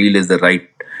what you feel is the right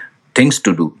things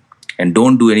to do, and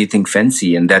don't do anything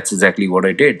fancy. And that's exactly what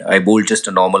I did. I bowled just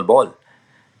a normal ball,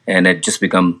 and it just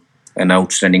become an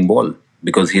outstanding ball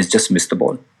because he's just missed the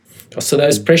ball. So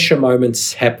those pressure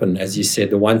moments happen, as you said.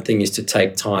 The one thing is to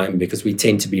take time because we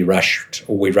tend to be rushed,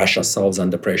 or we rush ourselves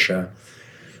under pressure.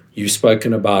 You've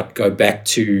spoken about go back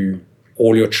to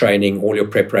all your training, all your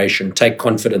preparation, take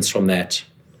confidence from that.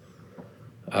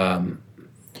 And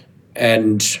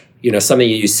something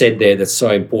you said there that's so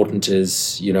important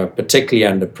is, particularly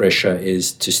under pressure,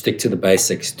 is to stick to the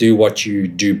basics. Do what you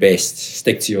do best.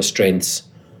 Stick to your strengths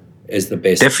is the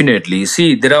best. Definitely.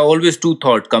 See, there are always two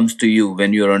thoughts comes to you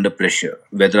when you're under pressure,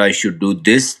 whether I should do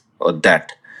this or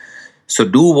that. So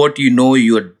do what you know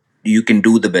you can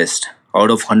do the best.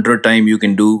 Out of 100 time you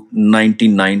can do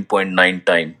 99.9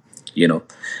 time, you know.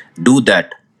 Do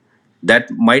that.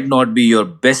 That might not be your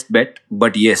best bet,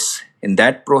 but yes, in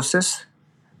that process,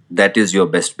 that is your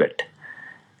best bet.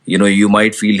 You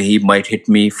might feel he might hit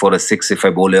me for a six if I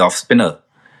bowl a off spinner,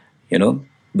 you know,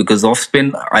 because off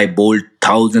spin I bowled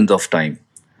thousands of time.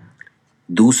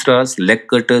 Dusras, leg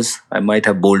cutters, I might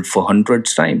have bowled for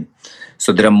hundreds time.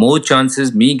 So there are more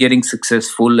chances me getting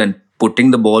successful and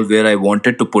putting the ball where I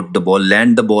wanted to put the ball,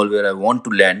 land the ball where I want to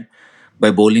land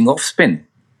by bowling off spin.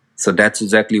 So that's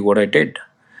exactly what I did.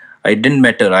 I didn't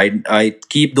matter. I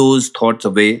keep those thoughts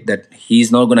away that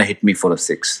he's not gonna hit me for a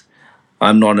six.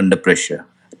 I'm not under pressure.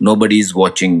 Nobody's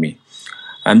watching me.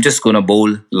 I'm just gonna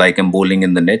bowl like I'm bowling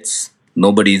in the nets.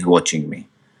 Nobody's watching me.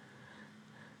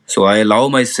 So I allow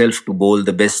myself to bowl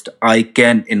the best I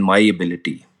can in my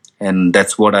ability. And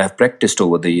that's what I have practiced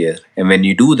over the year. And when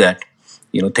you do that,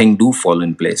 things do fall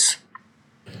in place.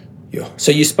 Yeah.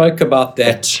 So you spoke about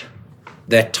that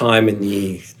time in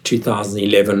the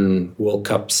 2011 World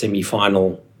Cup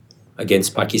semi-final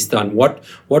against Pakistan. What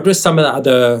were some of the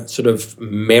other sort of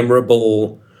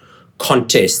memorable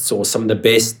contests, or some of the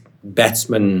best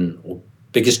batsmen or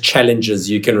biggest challenges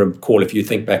you can recall if you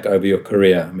think back over your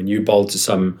career? I mean, you bowled to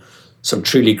some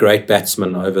truly great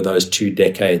batsmen over those 2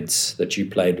 decades that you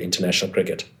played international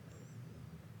cricket.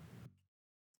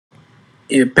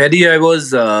 Yeah, Paddy,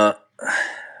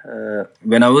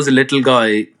 when I was a little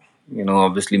guy,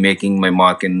 obviously making my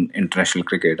mark in international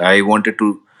cricket, I wanted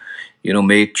to,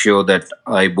 make sure that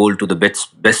I bowl to the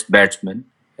best batsmen,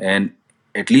 and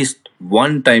at least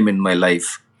one time in my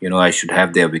life, I should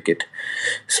have their wicket.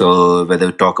 So whether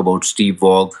we talk about Steve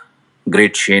Waugh,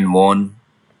 great Shane Warne,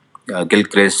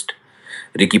 Gilchrist,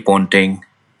 Ricky Ponting,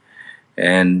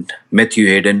 and Matthew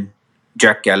Hayden,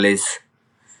 Jack Callis,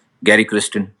 Gary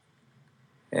Kristen,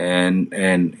 and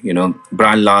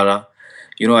Brian Lara.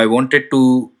 I wanted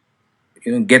to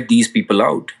get these people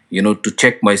out. To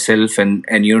check myself, and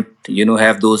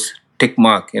have those tick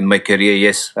mark in my career.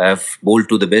 Yes, I have bowled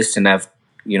to the best, and I've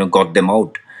got them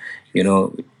out. You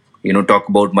know, talk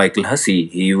about Michael Hussey.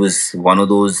 He was one of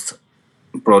those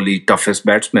probably toughest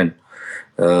batsmen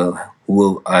uh,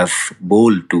 who I've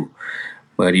bowled to.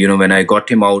 But when I got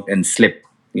him out and slipped,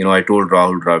 I told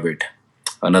Rahul Dravid,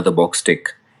 another box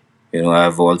tick.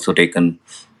 I've also taken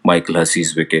Michael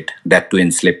Hussey's wicket. That too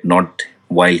in slip, not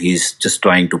while he's just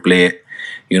trying to play,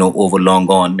 over long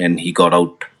on, and he got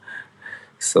out.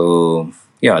 So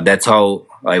yeah, that's how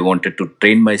I wanted to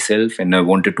train myself, and I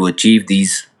wanted to achieve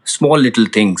these small little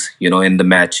things, in the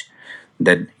match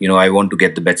that I want to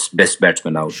get the best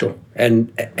batsman out. Sure.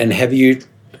 And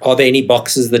are there any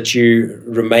boxes that you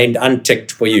remained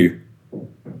unticked for you?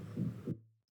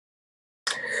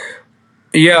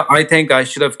 Yeah, I think I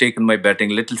should have taken my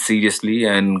batting a little seriously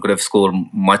and could have scored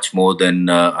much more than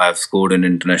I've scored in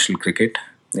international cricket.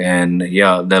 And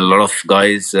yeah, there are a lot of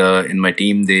guys in my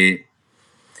team. They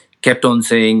kept on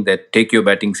saying that take your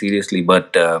batting seriously,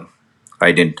 but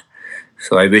I didn't.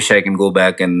 So I wish I can go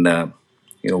back and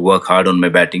work hard on my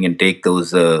batting and take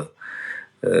those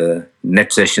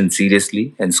net sessions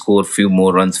seriously and score a few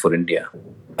more runs for India.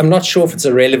 I'm not sure if it's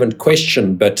a relevant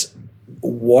question, but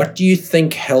what do you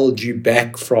think held you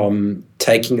back from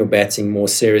taking your batting more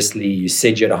seriously? You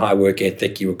said you had a high work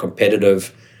ethic, you were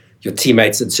competitive, your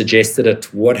teammates had suggested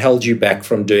it. What held you back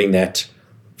from doing that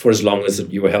for as long as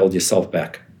you held yourself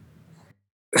back?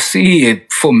 See,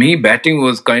 for me, batting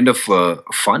was kind of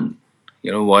fun.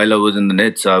 While I was in the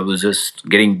nets, I was just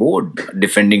getting bored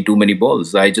defending too many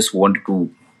balls. I just wanted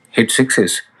to hit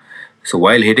sixes. So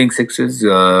while hitting sixes,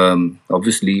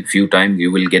 obviously, few times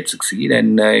you will get succeed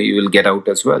and you will get out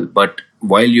as well. But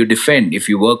while you defend, if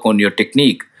you work on your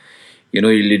technique,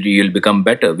 you'll become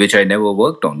better. Which I never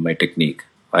worked on my technique.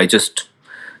 I just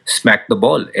smacked the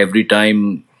ball every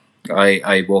time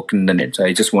I walked in the nets.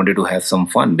 I just wanted to have some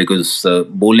fun because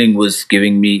bowling was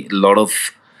giving me a lot of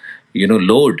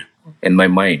load in my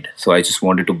mind. So I just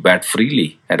wanted to bat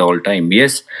freely at all time.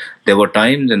 Yes, there were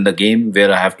times in the game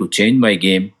where I have to change my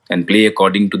game and play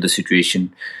according to the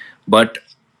situation. But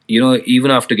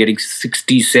even after getting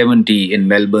 60, 70 in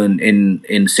Melbourne,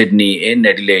 in Sydney, in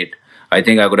Adelaide, I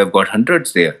think I could have got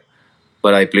hundreds there.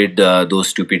 But I played those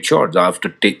stupid shots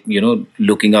after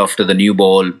looking after the new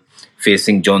ball,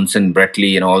 facing Johnson,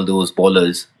 Bratley, and all those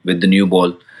bowlers with the new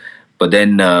ball. But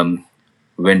then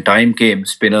when time came,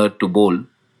 spinner to bowl,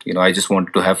 I just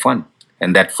wanted to have fun,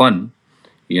 and that fun,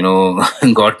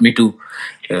 got me to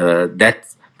that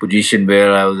position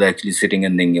where I was actually sitting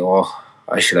and thinking, oh,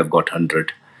 I should have got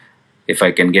 100. If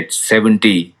I can get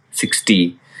 70,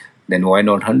 60, then why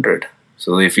not 100?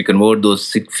 So if you convert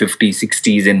those 50,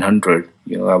 60s in 100,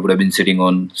 I would have been sitting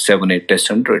on 7, 8 test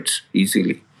hundreds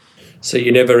easily. So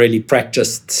you never really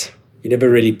practiced. You never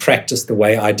really practiced the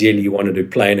way ideally you wanted to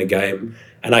play in a game.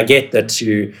 And I get that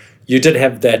you did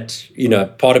have that,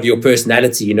 part of your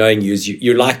personality, knowing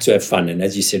you like to have fun. And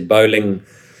as you said, bowling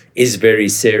is very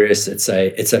serious. It's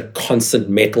a constant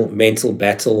mental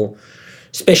battle,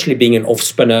 especially being an off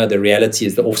spinner. The reality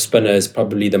is the off spinner is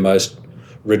probably the most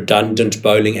redundant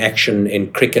bowling action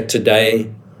in cricket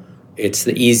today. It's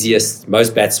the easiest.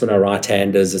 Most batsmen are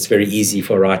right-handers. It's very easy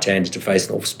for a right-hander to face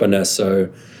an off-spinner. So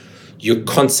you're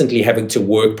constantly having to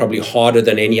work probably harder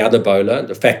than any other bowler.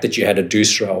 The fact that you had a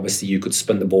doosra, obviously you could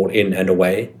spin the ball in and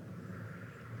away.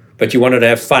 But you wanted to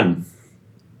have fun.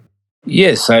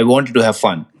 Yes, I wanted to have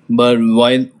fun. But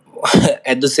while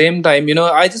at the same time,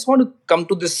 I just want to come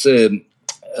to this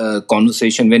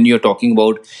conversation when you're talking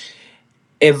about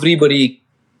everybody,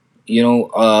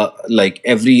 like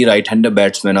every right-hander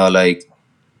batsman are like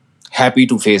happy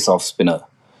to face off spinner.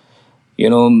 You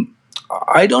know,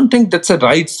 I don't think that's a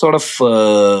right sort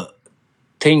of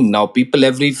thing. Now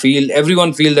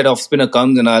everyone feel that off spinner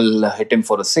comes and I'll hit him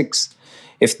for a six.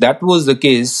 If that was the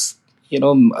case,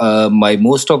 my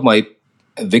most of my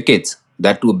wickets,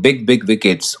 that were big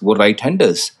wickets, were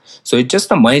right-handers. So it's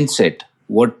just a mindset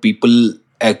what people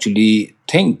actually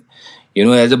think.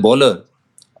 As a bowler,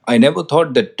 I never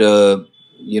thought that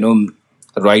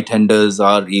right-handers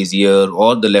are easier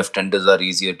or the left-handers are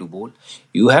easier to bowl.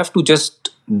 You have to just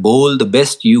bowl the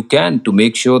best you can to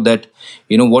make sure that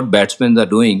what batsmen are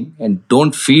doing and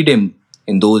don't feed him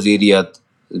in those areas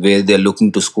where they're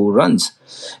looking to score runs.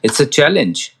 It's a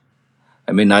challenge.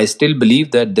 I mean, I still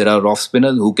believe that there are off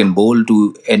spinners who can bowl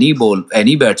to any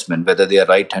batsman, whether they are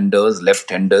right-handers,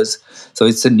 left-handers. So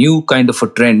it's a new kind of a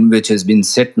trend which has been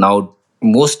set now,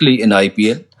 mostly in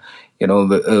IPL.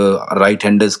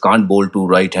 Right-handers can't bowl to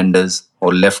right-handers,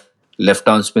 or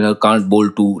left-arm spinner can't bowl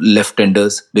to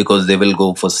left-handers because they will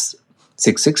go for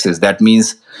six sixes. That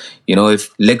means, if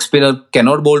leg spinner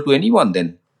cannot bowl to anyone,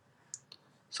 then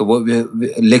so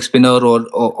leg spinner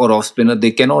or off spinner,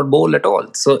 they cannot bowl at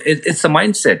all. So it's a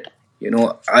mindset.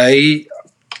 I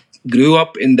grew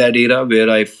up in that era where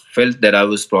I felt that I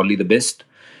was probably the best.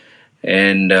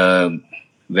 And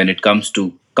when it comes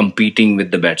to competing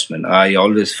with the batsman, I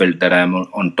always felt that I'm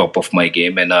on top of my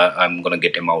game and I'm going to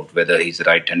get him out. Whether he's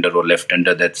right-hander or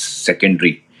left-hander, that's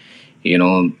secondary.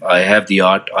 I have the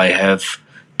art, I have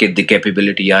the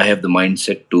capability, I have the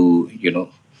mindset to,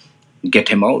 get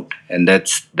him out, and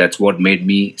that's what made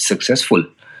me successful.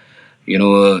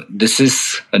 This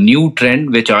is a new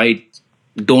trend which I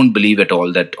don't believe at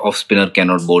all that off spinner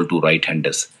cannot bowl to right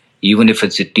handers. Even if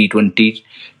it's a T20,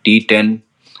 T10,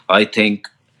 I think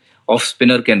off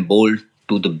spinner can bowl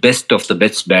to the best of the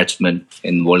best batsmen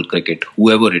in world cricket,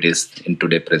 whoever it is in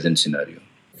today's present scenario.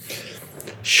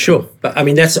 Sure, but I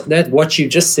mean that what you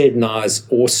just said now is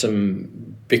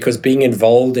awesome because being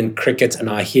involved in cricket, and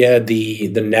I hear the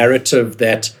narrative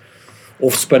that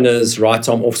off spinners, right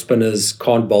arm off spinners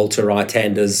can't bowl to right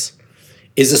handers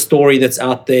is a story that's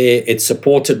out there. It's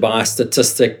supported by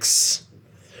statistics.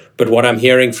 But what I'm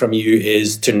hearing from you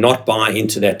is to not buy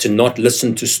into that, to not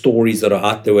listen to stories that are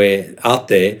out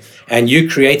there, and you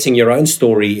creating your own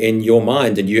story in your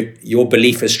mind, and your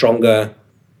belief is stronger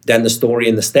than the story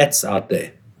and the stats out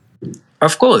there.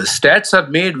 Of course, stats are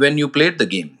made when you played the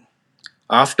game,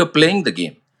 after playing the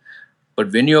game.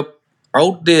 But when you're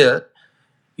out there,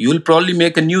 you'll probably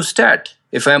make a new stat.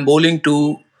 If I'm bowling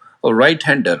to a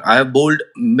right-hander, I have bowled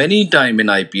many time in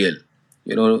IPL.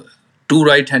 You know, two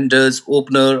right-handers,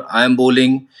 opener, I am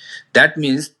bowling. That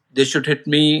means they should hit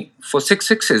me for six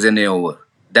sixes in a over.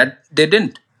 That they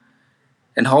didn't.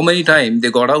 And how many times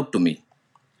they got out to me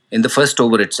in the first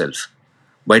over itself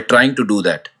by trying to do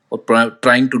that or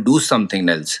trying to do something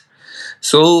else.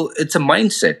 So it's a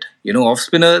mindset. Off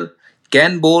spinner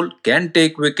can bowl, can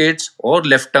take wickets, or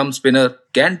left arm spinner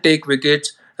can take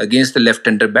wickets against the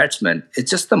left-hander batsman. It's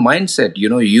just the mindset.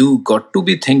 You got to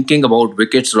be thinking about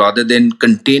wickets rather than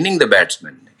containing the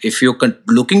batsman. If you're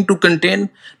looking to contain,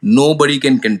 nobody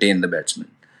can contain the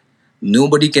batsman.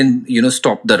 Nobody can,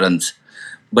 stop the runs.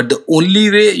 But the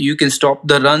only way you can stop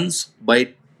the runs by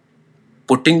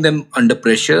putting them under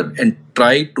pressure and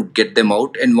try to get them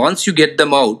out. And once you get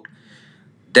them out,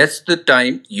 that's the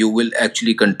time you will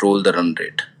actually control the run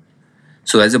rate.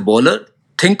 So as a bowler,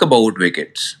 think about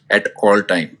wickets at all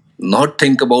time. Not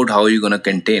think about how you're going to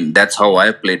contain. That's how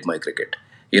I played my cricket.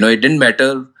 It didn't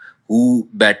matter who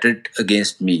batted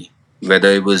against me, whether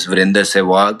it was Virender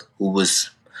Sehwag, who was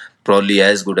probably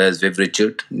as good as Viv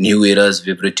Richard, new era's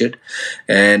Viv Richard,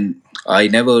 and I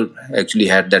never actually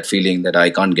had that feeling that I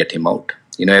can't get him out.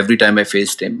 Every time I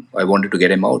faced him, I wanted to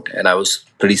get him out, and I was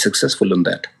pretty successful in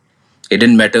that. It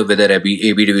didn't matter whether AB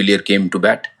de Villiers came to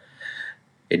bat.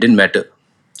 It didn't matter.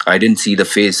 I didn't see the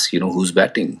face, who's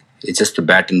batting. It's just the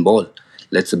bat and ball.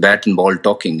 Let's the bat and ball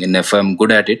talking. And if I'm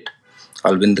good at it,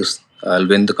 I'll win this. I'll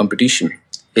win the competition.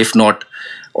 If not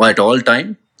at all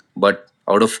time, but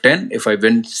out of 10, if I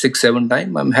win 6, 7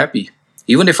 times, I'm happy.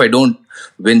 Even if I don't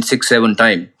win 6, 7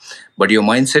 times, but your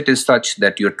mindset is such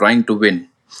that you're trying to win,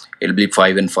 it'll be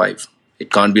 5 and 5.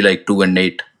 It can't be like 2 and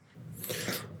 8.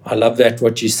 I love that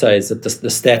what you say is that the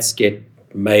stats get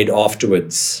made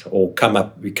afterwards or we come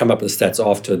up with the stats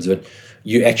afterwards, but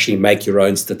you actually make your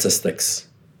own statistics.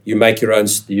 You make your own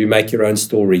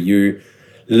story. You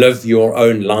live your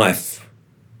own life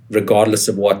regardless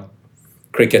of what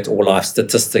cricket or life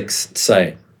statistics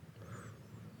say.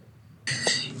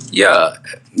 Yeah,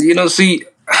 see,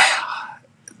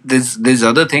 this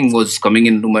other thing was coming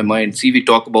into my mind. See, we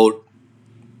talk about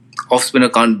off spinner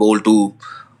can't bowl to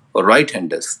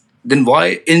right-handers. Then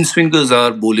why in-swingers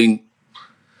are bowling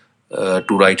to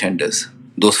right-handers?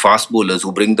 Those fast bowlers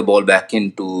who bring the ball back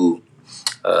into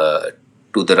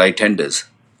to the right-handers.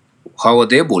 How are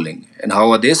they bowling and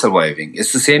how are they surviving?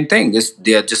 It's the same thing.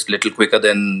 They are just a little quicker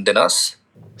than us.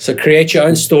 So create your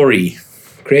own story,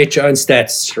 create your own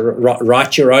stats,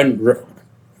 write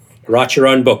your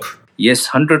own book. Yes,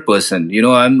 100%.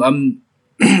 I'm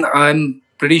I'm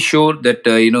pretty sure that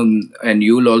and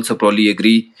you'll also probably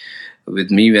agree with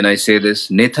me when I say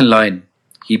this. Nathan Lyon,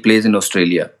 he plays in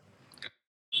Australia,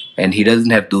 and he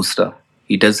doesn't have Dusra.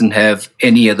 He doesn't have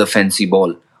any other fancy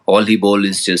ball. All he bowl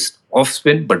is just off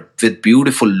spin, but with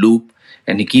beautiful loop,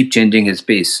 and he keep changing his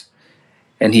pace.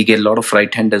 And he get a lot of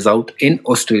right-handers out in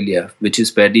Australia, which is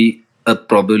probably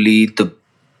the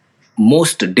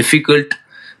most difficult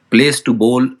place to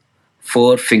bowl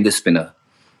for finger spinner.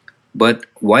 But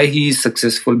why he is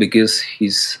successful? Because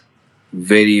he's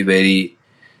very, very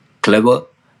clever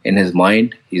in his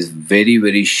mind. He's very,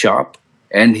 very sharp,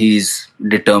 and he's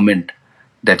determined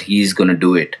that he's going to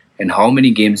do it. And how many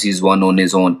games he's won on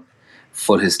his own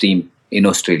for his team in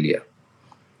Australia.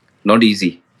 Not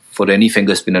easy for any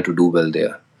finger spinner to do well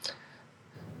there.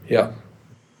 Yeah.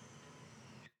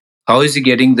 How is he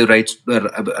getting the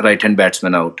right-hand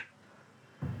batsman out?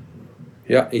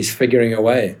 Yeah, he's figuring a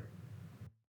way.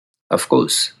 Of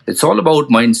course. It's all about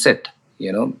mindset.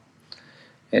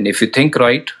 And if you think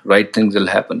right things will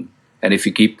happen. And if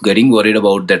you keep getting worried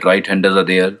about that right-handers are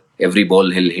there, every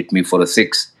ball he'll hit me for a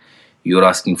 6, you're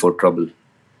asking for trouble.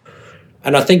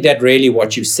 And I think that really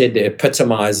what you've said there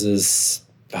epitomizes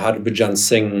Harbhajan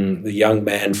Singh, the young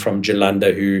man from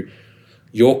Jalandhar who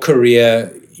your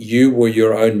career, you were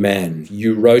your own man.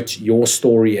 You wrote your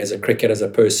story as a cricketer, as a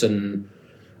person,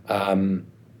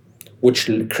 which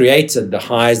created the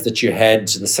highs that you had,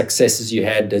 the successes you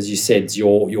had, as you said,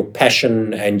 your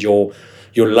passion and your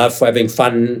love for having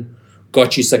fun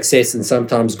got you success and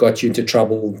sometimes got you into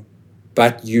trouble.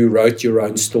 But you wrote your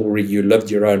own story, you lived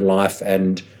your own life,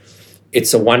 and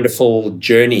it's a wonderful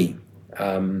journey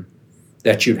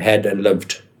that you've had and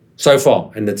lived so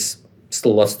far, and it's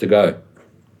still lots to go.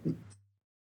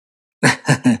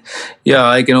 Yeah,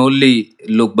 I can only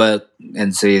look back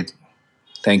and say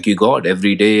thank you, God.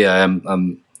 Every day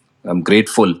I'm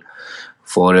grateful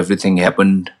for everything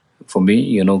happened for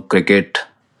me. Cricket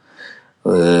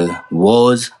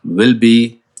will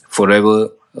be forever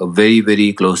very,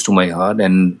 very close to my heart,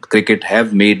 and cricket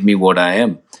have made me what I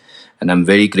am. And I'm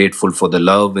very grateful for the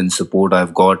love and support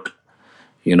I've got,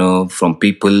 from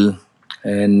people.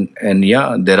 And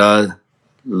yeah, there are a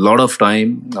lot of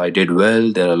time I did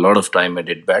well. There are a lot of time I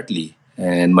did badly,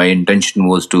 and my intention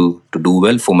was to do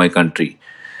well for my country.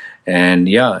 And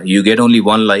yeah, you get only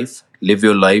one life. Live,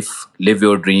 live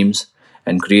your dreams,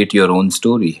 and create your own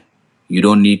story. You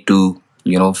don't need to,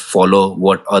 follow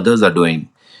what others are doing.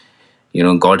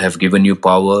 God have given you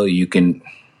power. You can,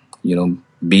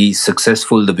 be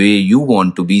successful the way you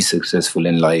want to be successful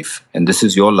in life. And this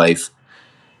is your life.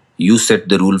 You set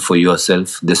the rule for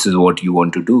yourself. This is what you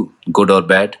want to do, good or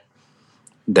bad.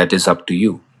 That is up to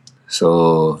you.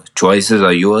 So choices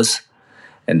are yours,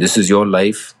 and this is your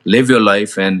life. Live your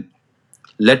life and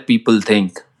let people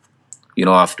think,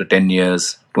 after 10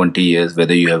 years, 20 years,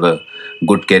 whether you have a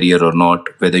good career or not,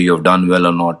 whether you have done well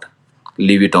or not.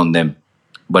 Leave it on them.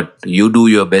 But you do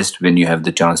your best when you have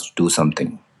the chance to do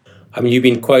something. I mean, you've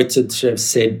been quoted to have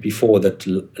said before that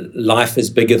life is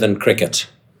bigger than cricket.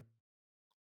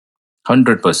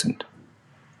 100%.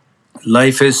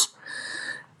 Life is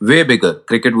way bigger.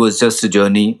 Cricket was just a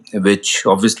journey which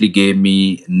obviously gave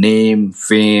me name,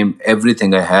 fame,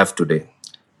 everything I have today.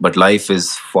 But life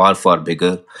is far, far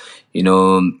bigger. You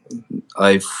know,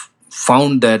 I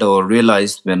found that or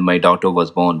realized when my daughter was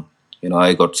born.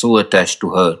 I got so attached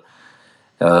to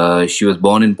her. She was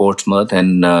born in Portsmouth,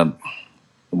 and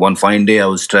one fine day I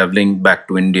was traveling back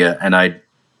to India, and I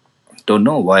don't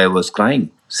know why I was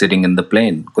crying sitting in the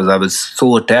plane because I was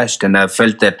so attached, and I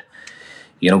felt that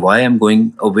why I'm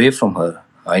going away from her.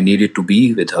 I needed to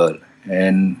be with her,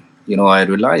 and I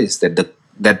realized that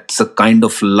that's a kind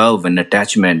of love and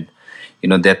attachment,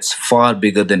 that's far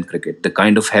bigger than cricket. The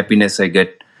kind of happiness I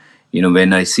get,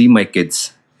 when I see my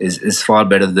kids is far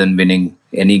better than winning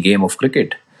any game of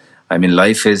cricket. I mean,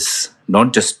 life is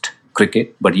not just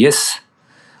cricket, but yes,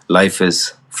 life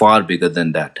is far bigger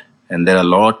than that, and there are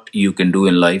a lot you can do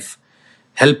in life.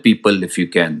 Help people if you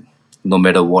can, no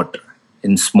matter what,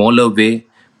 in smaller way,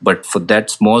 but for that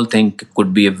small thing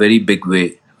could be a very big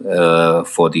way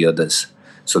for the others.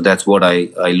 So that's what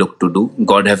I look to do.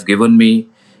 God have given me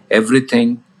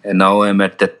everything, and now I'm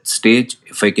at that stage.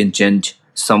 If I can change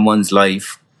someone's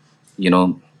life,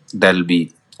 that'll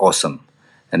be awesome.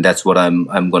 And that's what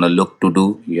I'm gonna look to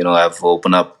do. I've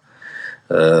opened up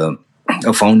uh,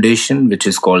 a foundation which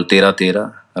is called Tera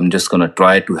Tera. I'm just gonna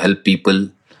try to help people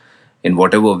in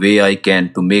whatever way I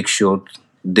can to make sure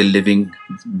they're living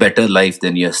better life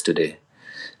than yesterday.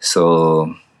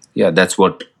 So yeah, that's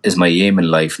what is my aim in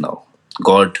life now.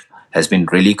 God has been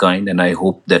really kind, and I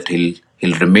hope that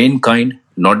He'll remain kind,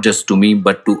 not just to me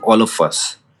but to all of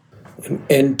us.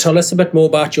 And tell us a bit more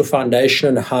about your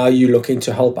foundation and how you're looking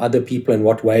to help other people in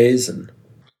what ways. And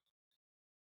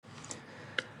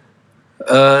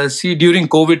See, during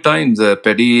COVID times,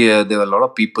 Paddy, there were a lot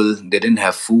of people. They didn't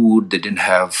have food. They didn't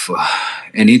have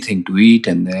anything to eat,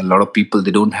 and there are a lot of people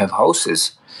they don't have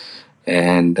houses,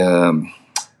 and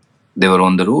they were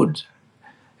on the roads.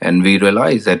 And we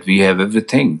realized that we have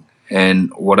everything.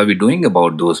 And what are we doing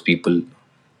about those people?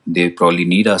 They probably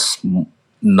need us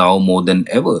now more than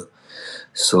ever.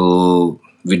 So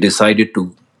we decided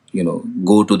to,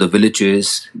 go to the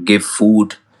villages, give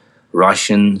food,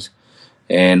 rations,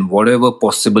 and whatever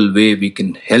possible way we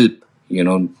can help,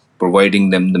 providing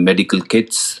them the medical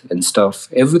kits and stuff,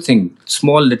 everything,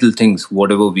 small little things,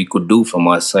 whatever we could do from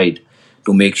our side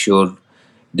to make sure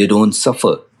they don't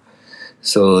suffer.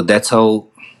 So that's how,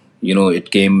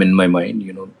 it came in my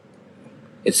mind.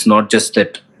 It's not just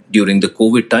that during the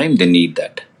COVID time they need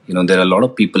that. There are a lot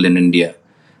of people in India,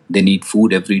 they need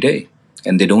food every day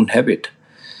and they don't have it.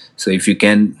 So if you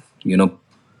can,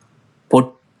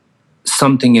 put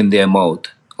something in their mouth,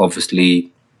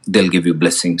 obviously they'll give you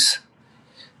blessings.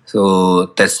 So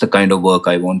that's the kind of work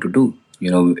I want to do.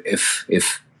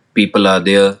 If people are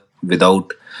there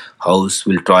without house,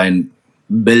 we'll try and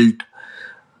build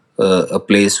a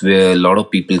place where a lot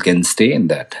of people can stay in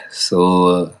that.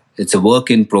 So it's a work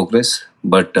in progress,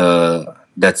 but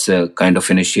that's a kind of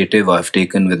initiative I've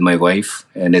taken with my wife,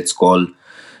 and it's called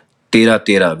Tera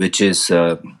Tera, which is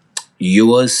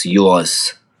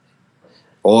yours,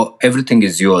 or everything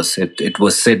is yours. It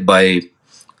was said by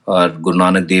our Guru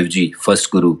Nanak Dev Ji, first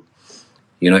Guru.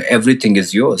 Everything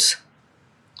is yours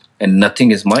and nothing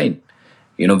is mine.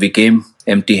 We came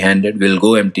empty handed, we'll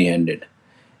go empty handed.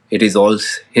 It is all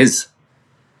His,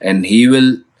 and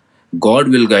God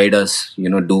will guide us,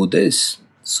 do this.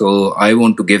 So I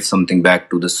want to give something back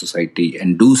to the society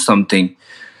and do something,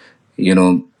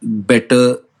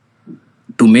 better,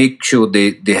 to make sure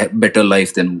they have better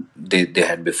life than they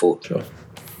had before. Sure.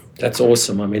 That's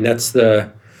awesome. I mean, that's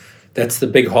the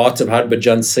big heart of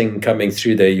Harbhajan Singh coming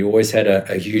through there. You always had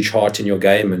a huge heart in your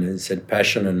game and it's had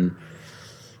passion, and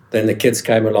then the kids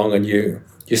came along and you're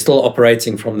still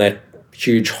operating from that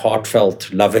huge,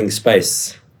 heartfelt, loving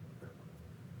space.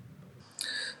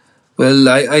 Well,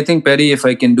 I think, Perry, if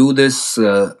I can do this,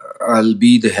 I'll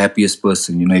be the happiest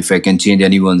person. If I can change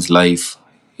anyone's life,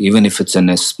 even if it's in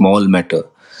a small matter,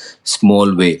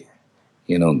 small way,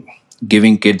 you know,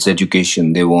 giving kids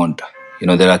education they want.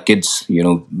 There are kids,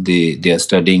 they are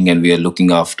studying and we are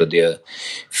looking after their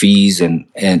fees and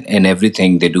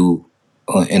everything they do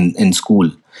in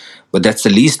school. But that's the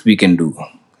least we can do.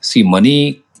 See,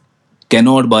 money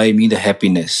cannot buy me the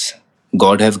happiness.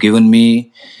 God have given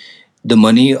me the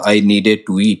money I needed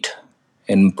to eat,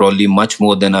 and probably much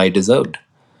more than I deserved.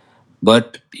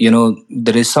 But,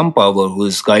 there is some power who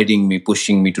is guiding me,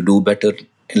 pushing me to do better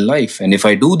in life. And if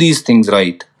I do these things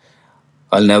right,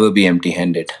 I'll never be empty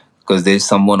handed because there's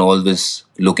someone always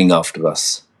looking after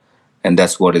us. And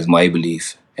that's what is my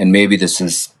belief. And maybe this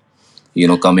is,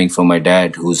 coming from my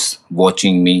dad who's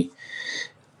watching me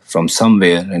from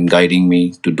somewhere and guiding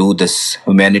me to do this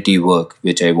humanity work,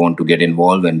 which I want to get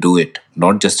involved and do it,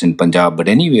 not just in Punjab, but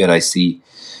anywhere I see,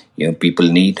 people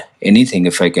need anything.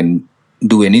 If I can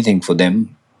do anything for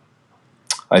them,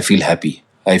 I feel happy.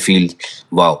 I feel,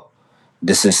 wow,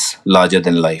 this is larger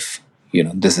than life.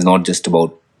 This is not just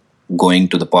about going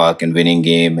to the park and winning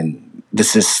game, and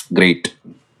this is great.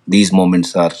 These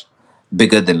moments are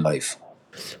bigger than life.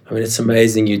 I mean, it's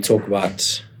amazing you talk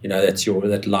about,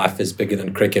 that life is bigger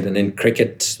than cricket. And in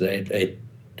cricket,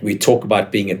 we talk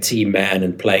about being a team man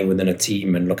and playing within a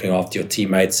team and looking after your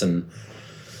teammates. And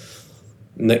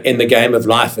in the game of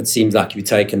life, it seems like you've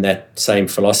taken that same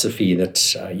philosophy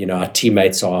that, our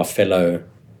teammates are our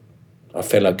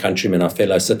fellow countrymen, our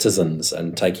fellow citizens,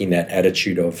 and taking that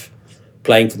attitude of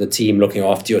playing for the team, looking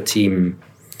after your team.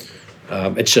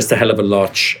 It's just a hell of a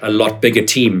lot bigger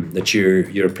team that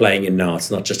you're playing in now. It's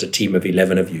not just a team of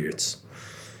 11 of you.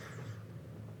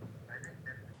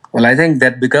 Well, I think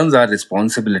that becomes our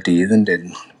responsibility, isn't it?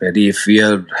 Whether if we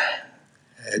are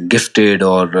gifted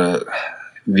or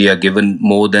we are given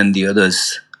more than the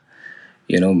others,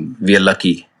 we are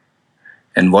lucky.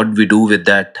 And what we do with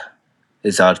that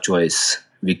is our choice.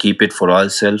 We keep it for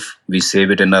ourselves, we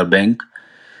save it in our bank,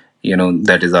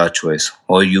 that is our choice.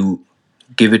 Or you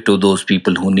give it to those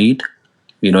people who need,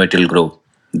 it will grow.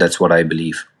 That's what I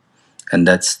believe. And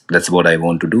that's what I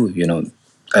want to do.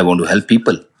 I want to help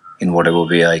people in whatever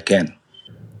way I can.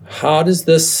 How does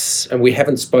this, and we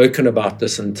haven't spoken about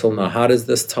this until now, how does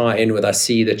this tie in with, I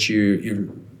see that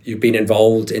you've been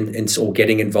involved in or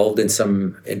getting involved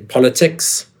in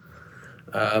politics?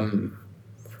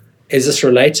 Is this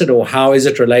related, or how is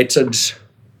it related?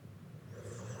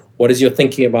 What is your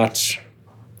thinking about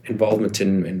involvement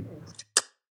in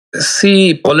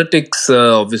See, politics,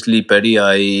 obviously, Paddy,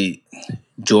 I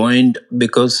joined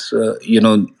because,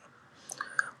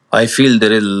 I feel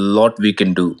there is a lot we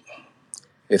can do.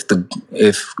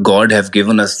 If God have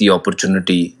given us the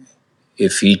opportunity,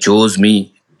 if He chose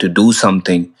me to do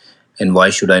something, and why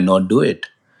should I not do it?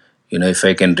 If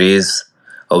I can raise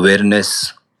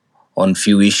awareness on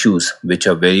few issues which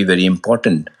are very, very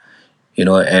important,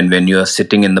 and when you are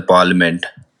sitting in the parliament,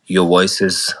 your voice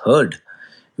is heard.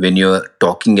 When you're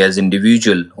talking as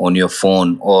individual on your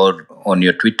phone or on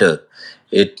your Twitter,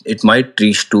 it might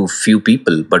reach to few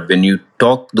people, but when you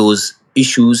talk those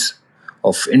issues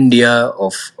of India,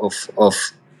 of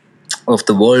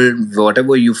the world,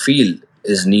 whatever you feel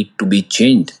is need to be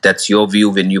changed, that's your view.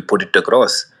 When you put it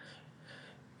across,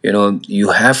 you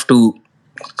have to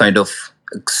kind of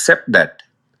accept that.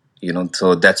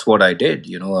 So that's what I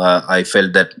did. I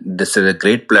felt that this is a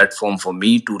great platform for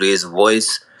me to raise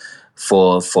voice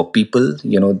for people,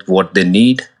 what they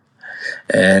need.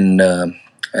 And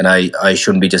I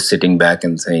shouldn't be just sitting back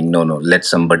and saying no, let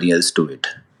somebody else do it.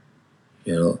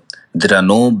 There are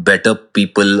no better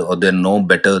people, or there are no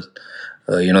better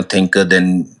thinker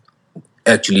than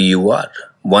actually you are.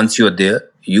 Once you're there,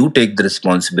 you take the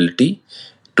responsibility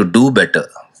to do better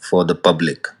for the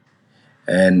public.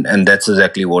 And that's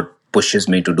exactly what pushes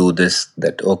me to do this,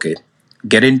 that okay,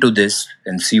 get into this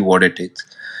and see what it is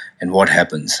and what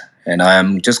happens. And I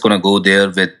am just going to go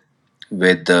there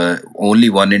with only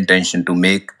one intention, to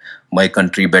make my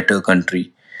country better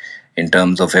country in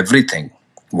terms of everything,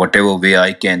 whatever way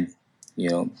I can, you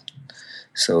know.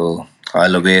 So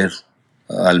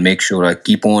I'll make sure I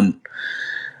keep on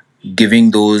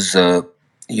giving those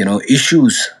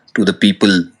issues to the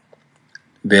people,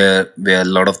 where a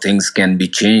lot of things can be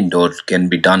changed or can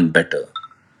be done better.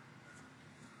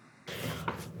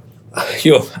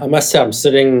 Yo, I must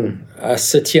say, I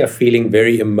sit here feeling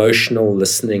very emotional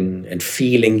listening and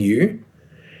feeling you.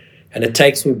 And it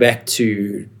takes me back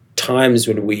to times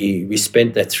when we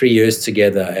spent that 3 years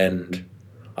together, and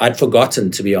I'd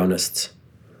forgotten, to be honest,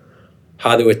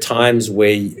 how there were times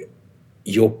where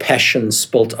your passion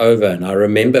spilt over. And I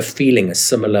remember feeling a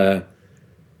similar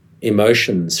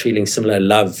emotions, feeling similar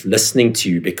love, listening to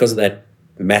you because of that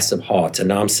massive heart. And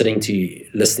now I'm sitting to you,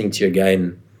 listening to you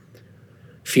again,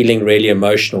 feeling really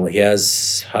emotional.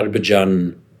 Here's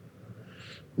Harbhajan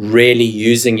really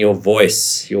using your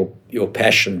voice, your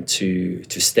passion to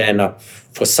stand up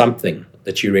for something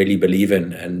that you really believe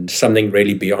in and something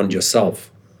really beyond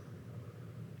yourself.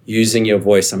 Using your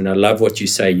voice. I mean, I love what you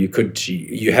say.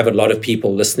 You have a lot of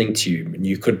people listening to you, and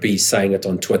you could be saying it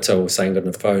on Twitter or saying it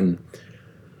on the phone,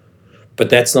 but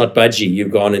that's not budgie.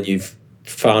 You've gone and you've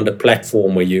found a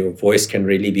platform where your voice can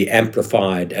really be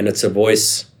amplified, and it's a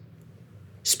voice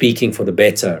speaking for the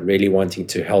better, really wanting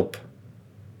to help.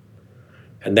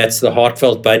 And that's the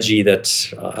heartfelt budgie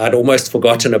that I'd almost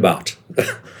forgotten about.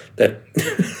 that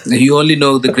You only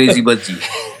know the crazy budgie.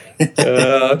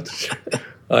 uh,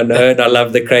 I know, and I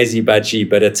love the crazy budgie,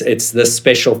 but it's this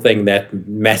special thing, that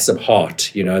massive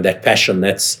heart, that passion.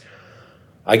 That's,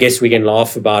 I guess we can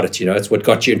laugh about it, it's what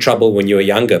got you in trouble when you were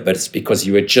younger, but it's because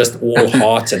you were just all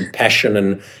heart and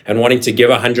passion and wanting to give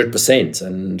 100%.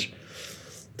 And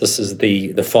this is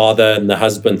the father and the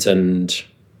husband, and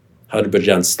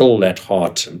Harbhajan, still that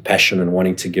heart and passion and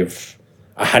wanting to give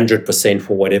 100%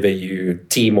 for whatever you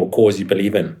team or cause you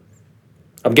believe in.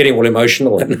 I'm getting all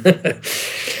emotional.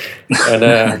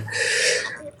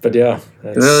 But yeah.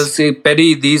 See,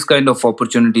 Paddy, these kind of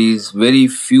opportunities, very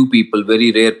few people,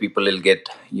 very rare people will get,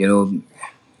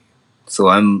 So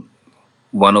I'm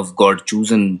one of God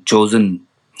chosen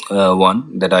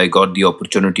one, that I got the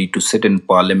opportunity to sit in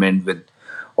parliament with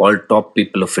all top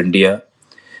people of India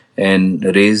and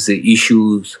raise the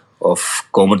issues of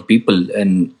common people,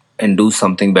 and do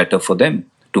something better for them,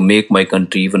 to make my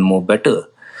country even more better.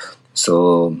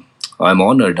 So I'm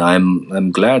honored.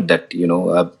 I'm glad that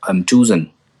I'm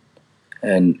chosen,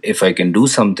 and if I can do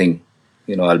something,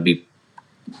 I'll be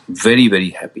very, very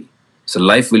happy. So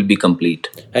life will be complete.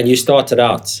 And you started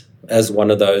out as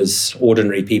one of those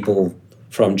ordinary people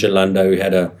from Jalanda who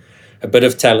had a bit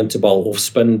of talent to bowl off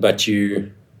spin, but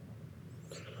you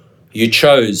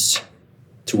chose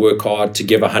to work hard, to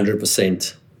give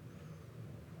 100%,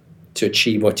 to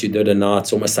achieve what you did, and now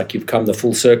it's almost like you've come the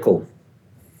full circle.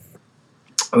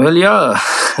 Well, yeah.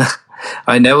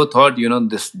 I never thought,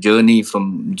 this journey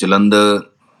from Jalandhar,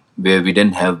 where we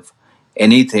didn't have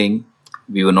anything,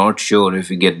 we were not sure if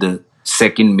we get the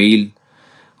second meal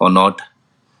or not,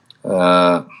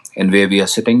 and where we are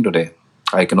sitting today.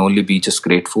 I can only be just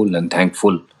grateful and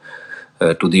thankful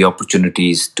to the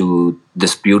opportunities, to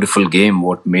this beautiful game,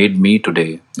 what made me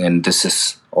today. And this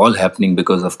is all happening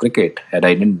because of cricket. Had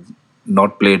I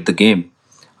not played the game,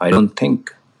 I don't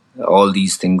think all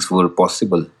these things were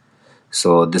possible.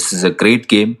 So this is a great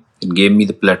game. It gave me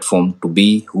the platform to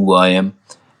be who I am.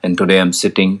 And today I'm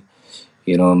sitting,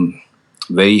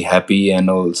 very happy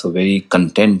and also very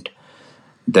content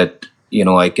that,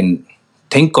 I can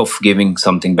think of giving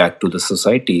something back to the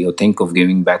society, or think of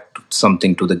giving back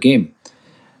something to the game.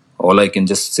 All I can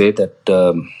just say that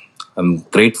I'm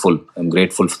grateful. I'm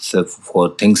grateful for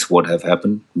things what have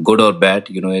happened, good or bad.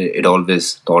 It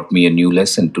always taught me a new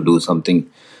lesson to do something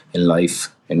in life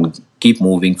and keep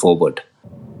moving forward.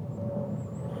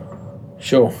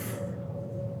 Sure.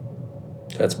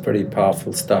 That's pretty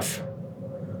powerful stuff.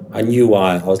 I knew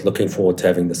why I was looking forward to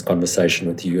having this conversation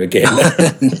with you again.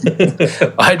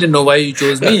 I didn't know why you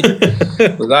chose me.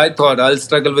 Because I thought I'll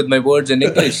struggle with my words in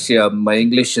English. Yeah, my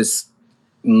English is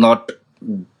not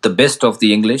the best of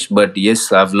the English, but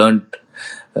yes, I've learned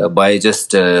by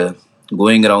just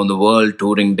going around the world,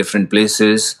 touring different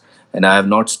places, and I have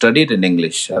not studied in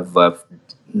English. I've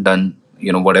done,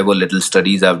 whatever little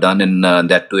studies I've done in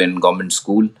that too in government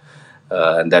school,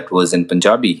 and that was in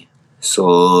Punjabi.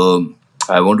 So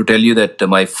I want to tell you that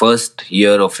my first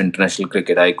year of international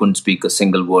cricket, I couldn't speak a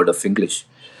single word of English.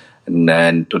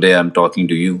 And today I'm talking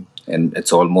to you, and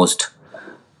it's almost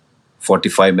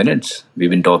 45 minutes. We've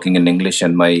been talking in English,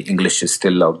 and my English is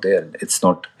still out there. It's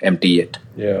not empty yet.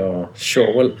 Yeah,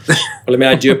 sure. Well, I mean,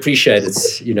 I do appreciate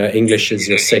it's, English is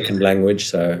your second language,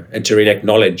 so, and to really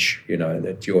acknowledge,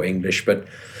 that you're English, but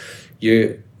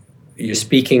you're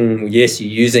speaking, yes,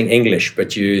 you're using English,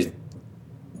 but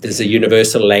there's a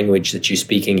universal language that you're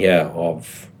speaking here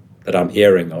that I'm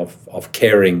hearing of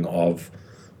caring, of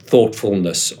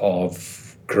thoughtfulness,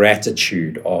 of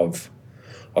gratitude, of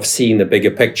seeing the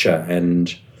bigger picture,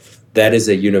 and that is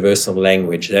a universal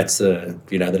language. That's the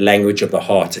language of the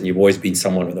heart, and you've always been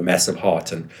someone with a massive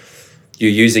heart, and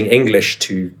you're using English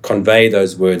to convey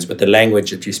those words, but the language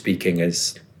that you're speaking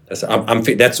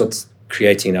that's what's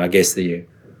creating, I guess, the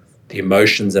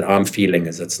emotions that I'm feeling.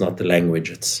 Is it's not the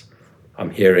language, I'm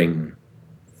hearing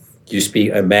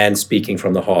a man speaking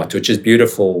from the heart, which is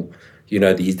beautiful,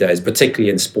 these days, particularly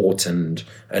in sport and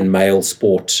male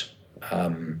sport.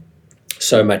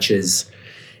 So much is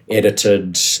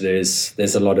edited.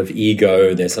 There's a lot of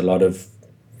ego. There's a lot of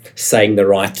saying the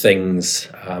right things.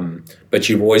 But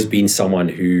you've always been someone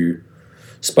who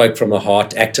spoke from the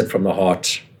heart, acted from the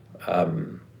heart.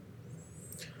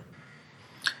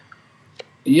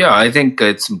 Yeah, I think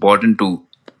it's important to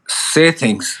say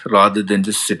things rather than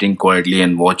just sitting quietly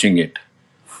and watching it.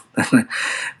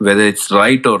 Whether it's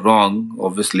right or wrong,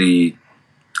 obviously,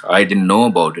 I didn't know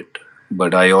about it,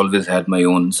 but I always had my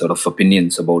own sort of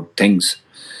opinions about things.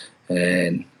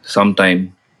 And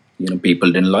sometimes,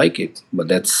 people didn't like it, but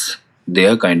that's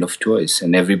their kind of choice.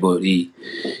 And everybody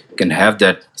can have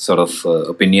that sort of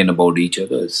opinion about each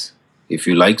other's. If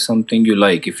you like something, you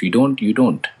like. If you don't, you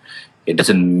don't. It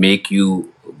doesn't make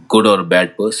you good or a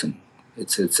bad person.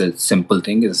 It's a simple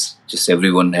thing. Is just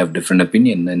everyone have different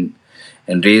opinion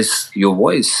and raise your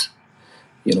voice.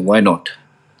 Why not?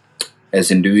 As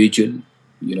individual,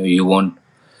 you want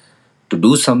to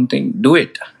do something, do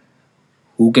it.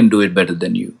 Who can do it better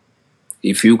than you?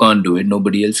 If you can't do it,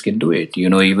 nobody else can do it.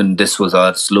 Even this was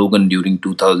our slogan during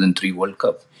 2003 World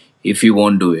Cup. If you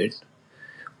won't do it,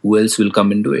 who else will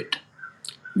come and do it?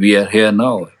 We are here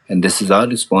now, and this is our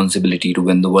responsibility to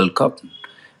win the World Cup.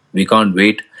 We can't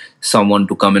wait someone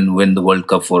to come and win the World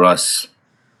Cup for us.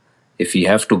 If we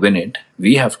have to win it,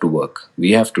 we have to work.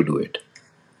 We have to do it.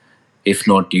 If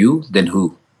not you, then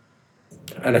who?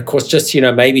 And of course, just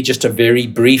maybe just a very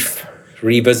brief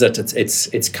revisit.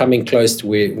 It's coming close to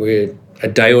we're a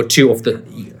day or two off the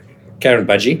Karen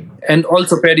Budgie. And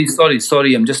also, Paddy,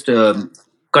 sorry, I'm just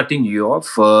cutting you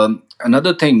off.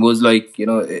 Another thing was like,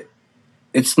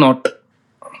 it's not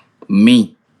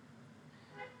me.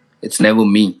 It's never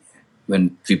me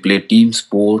when we play team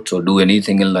sports or do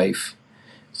anything in life.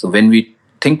 So when we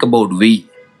think about we,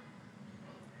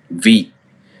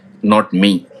 not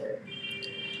me.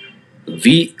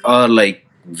 We are like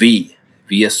we.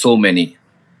 We are so many.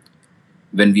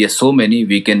 When we are so many,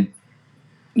 we can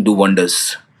do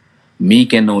wonders. Me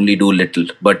can only do little,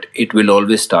 but it will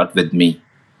always start with me.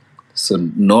 So,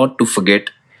 not to forget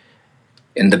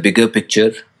in the bigger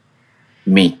picture,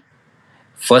 me.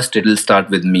 First, it will start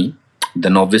with me,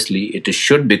 then, obviously, it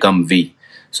should become we.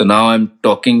 So, now I'm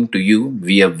talking to you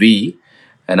via we,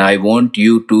 and I want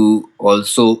you to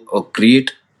also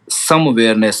create some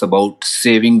awareness about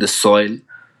saving the soil.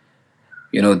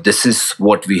 This is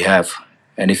what we have.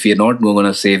 And if we're not going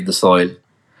to save the soil,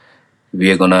 we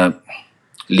are going to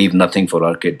leave nothing for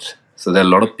our kids. So there are a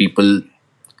lot of people,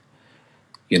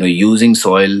 using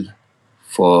soil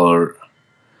for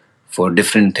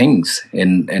different things.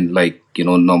 And like,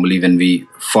 normally when we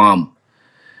farm,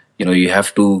 you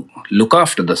have to look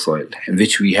after the soil,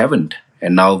 which we haven't.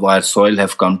 And now our soil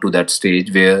have come to that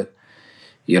stage where,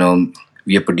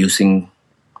 we are producing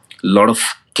a lot of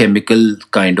chemical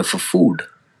kind of a food.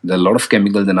 There are a lot of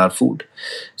chemicals in our food.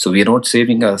 So we are not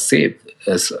saving our soil.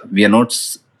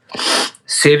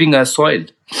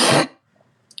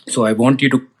 So I want you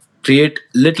to create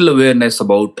little awareness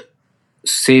about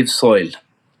save soil.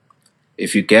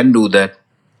 If you can do that,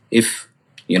 if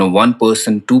one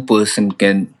person, two-person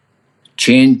can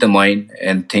change the mind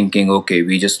and thinking, okay,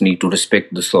 we just need to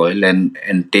respect the soil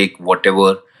and take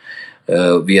whatever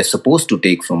we are supposed to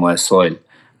take from our soil,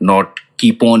 not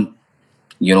keep on,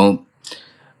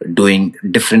 doing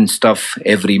different stuff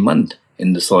every month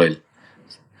in the soil.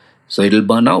 So it'll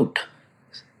burn out.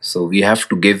 So we have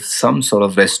to give some sort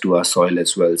of rest to our soil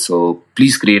as well. So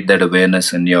please create that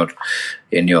awareness in your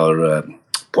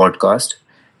podcast,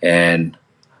 and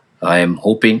I am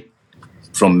hoping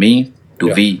from me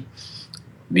to we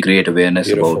create awareness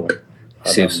Beautiful. about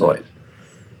safe soil.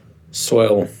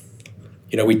 Soil.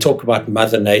 We talk about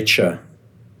Mother Nature,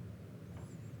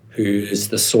 who is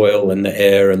the soil and the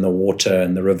air and the water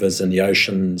and the rivers and the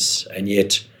oceans, and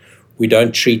yet we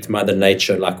don't treat Mother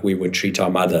Nature like we would treat our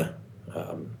mother.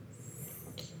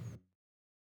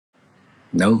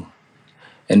 No.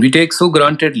 And we take so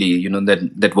grantedly,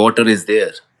 that water is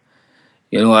there.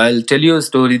 I'll tell you a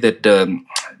story that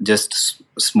just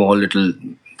small little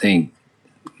thing.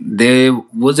 There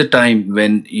was a time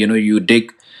when, you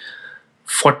dig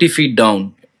 40 feet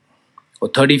down or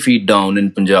 30 feet down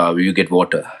in Punjab, you get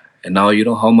water. And now you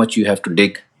know how much you have to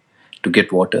dig to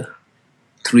get water?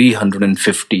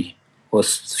 350, or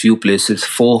few places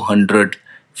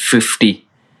 450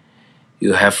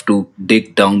 you have to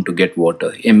dig down to get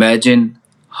water. Imagine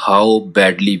how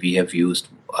badly we have used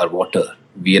our water.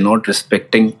 We are not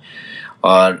respecting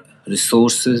our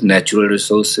resources, natural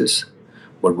resources.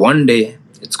 But one day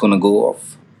it's gonna go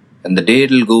off. And the day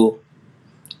it'll go,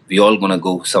 we all gonna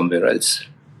go somewhere else.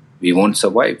 We won't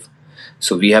survive.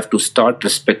 So we have to start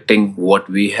respecting what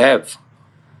we have.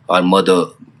 Our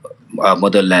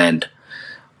motherland,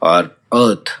 our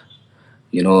earth,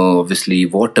 obviously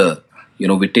water.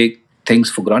 We take things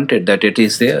for granted that it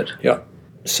is there. Yeah,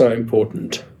 so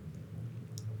important.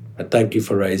 And thank you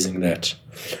for raising that.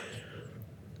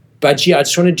 Baji, I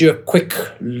just want to do a quick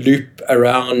loop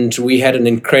around. We had an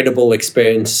incredible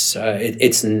experience.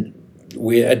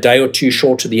 We're a day or two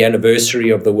short of the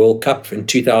anniversary of the World Cup in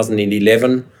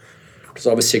 2011. It was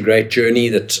obviously a great journey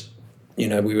that,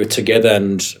 we were together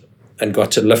and got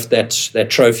to lift that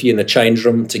trophy in the change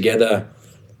room together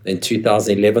in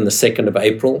 2011, the 2nd of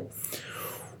April.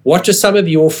 What are some of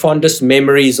your fondest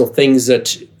memories or things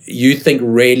that you think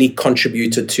really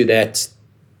contributed to that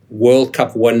World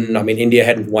Cup win? I mean, India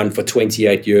hadn't won for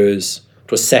 28 years.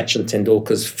 It was Sachin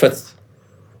Tendulkar's 5th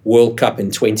World Cup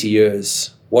in 20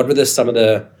 years. What were some of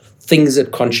the things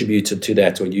that contributed to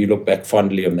that, or you look back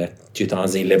fondly on that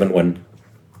 2011 win?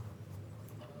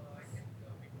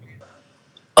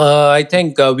 I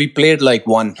think we played like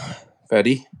one,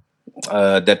 Paddy.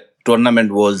 That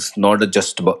tournament was not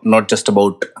just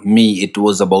about me. It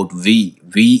was about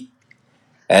we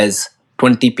as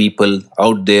 20 people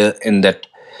out there in that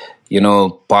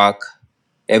park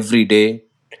every day,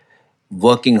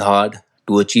 working hard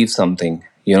to achieve something.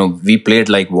 We played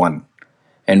like one,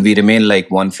 and we remained like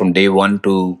one from day one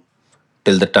to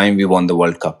till the time we won the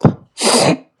World Cup.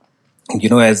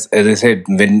 As I said,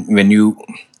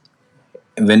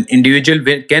 when individual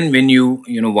can win you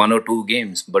one or two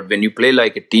games, but when you play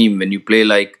like a team, when you play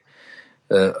like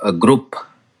a group,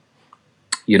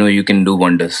 you can do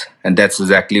wonders. And that's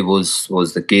exactly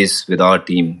was the case with our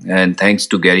team. And thanks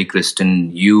to Gary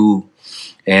Kristen, you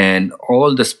and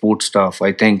all the sports staff,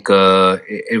 I think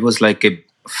it was like a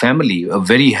family, a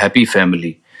very happy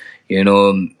family.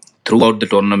 Throughout the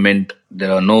tournament,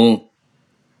 there are no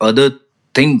other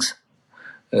things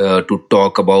to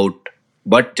talk about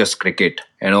but just cricket,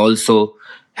 and also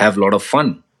have a lot of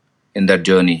fun in that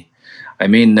journey. I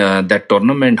mean, that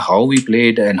tournament, how we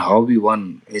played and how we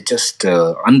won, it's just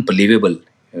unbelievable.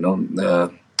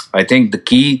 I think the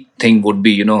key thing would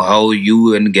be, how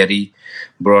you and Gary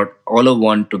brought all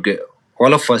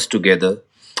of us together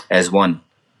as one.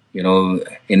 In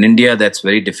India, that's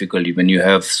very difficult when you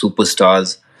have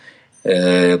superstars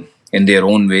in their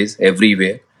own ways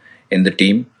everywhere in the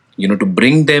team. To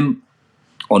bring them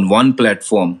on one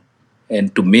platform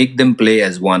and to make them play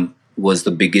as one was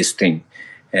the biggest thing.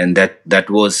 And that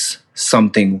was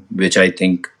something which I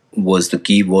think was the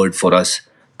key word for us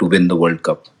to win the World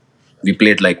Cup. We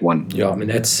played like one. Yeah, I mean,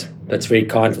 that's very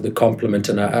kind for the compliment,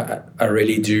 and I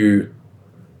really do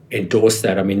endorse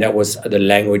that. I mean, that was the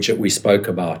language that we spoke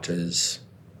about is,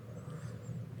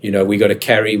 we got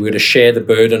to share the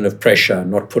burden of pressure,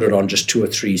 not put it on just two or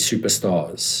three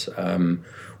superstars.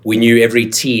 We knew every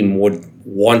team would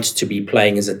want to be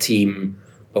playing as a team,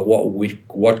 but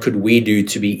what could we do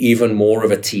to be even more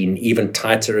of a team, even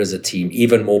tighter as a team,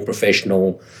 even more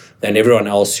professional than everyone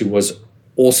else who was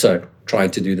also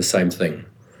trying to do the same thing?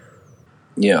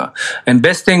 Yeah, and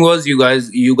best thing was you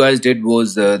guys did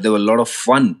was there were a lot of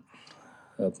fun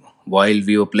while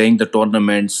we were playing the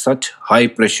tournament, such high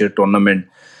pressure tournament,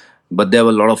 but there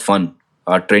were a lot of fun.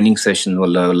 Our training sessions were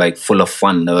like full of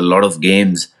fun. There were a lot of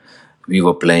games we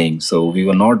were playing, so we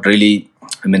were not really,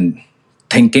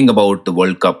 thinking about the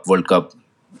World Cup.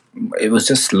 It was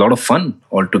just a lot of fun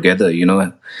altogether.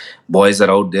 Boys are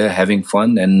out there having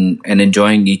fun and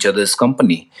enjoying each other's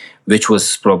company, which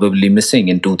was probably missing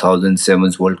in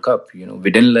 2007's World Cup.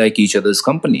 We didn't like each other's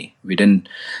company. We didn't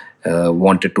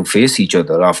wanted to face each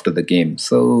other after the game.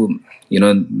 So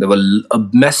there was a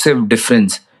massive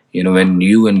difference when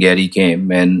you and Gary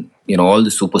came, and all the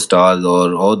superstars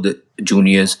or all the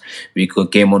juniors, we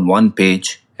came on one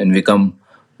page and become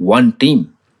one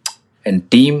team. And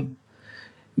team,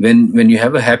 when you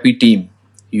have a happy team,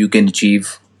 you can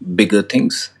achieve bigger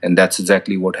things, and that's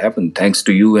exactly what happened. Thanks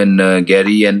to you and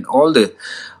Gary and all the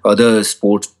other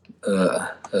sports,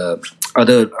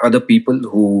 other people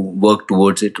who worked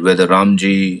towards it, whether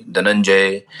Ramji,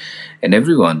 Dhananjay, and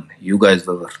everyone. You guys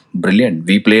were brilliant.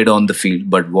 We played on the field,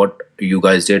 but what you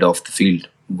guys did off the field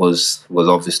was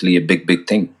obviously a big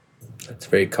thing. That's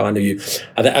very kind of you.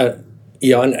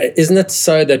 Jan, isn't it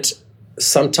so that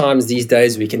sometimes these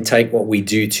days we can take what we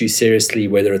do too seriously,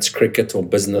 whether it's cricket or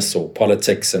business or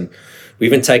politics, and we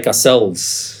even take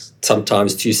ourselves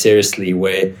sometimes too seriously,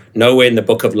 where nowhere in the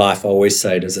book of life, I always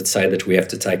say, does it say that we have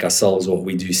to take ourselves or what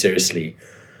we do seriously.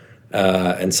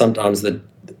 And sometimes the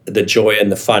joy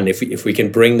and the fun, if we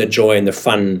can bring the joy and the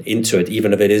fun into it,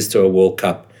 even if it is to a World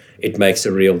Cup, it makes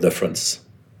a real difference.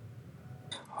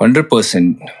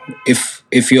 100%.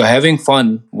 If you're having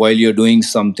fun while you're doing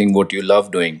something what you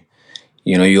love doing,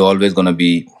 you're always going to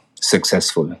be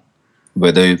successful.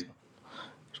 Whether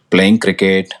playing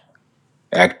cricket,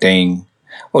 acting,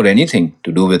 or anything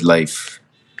to do with life,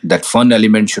 that fun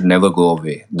element should never go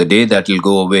away. The day that will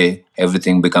go away,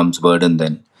 everything becomes burden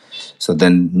then. So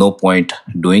then no point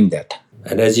doing that.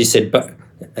 And as you said,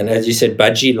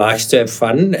 Budgie likes to have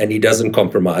fun and he doesn't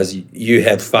compromise. You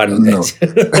have fun. No.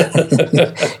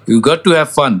 You got to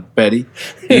have fun, Paddy.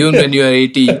 Even when you are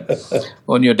 80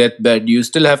 on your deathbed, you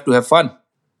still have to have fun.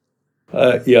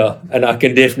 Yeah, and I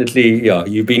can definitely,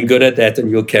 you've been good at that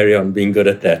and you'll carry on being good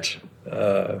at that.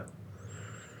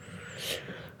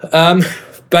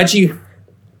 Budgie,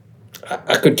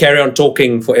 I could carry on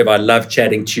talking forever. I love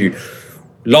chatting to you.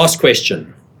 Last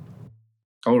question.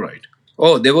 All right.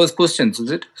 Oh, there was questions,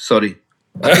 is it? Sorry.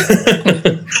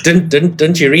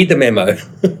 Didn't you read the memo?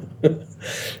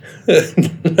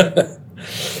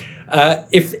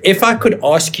 If I could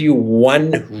ask you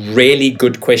one really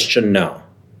good question now,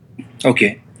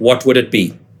 okay, what would it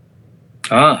be?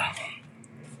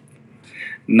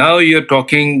 Now you're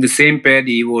talking the same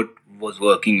Paddy what was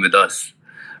working with us,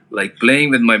 like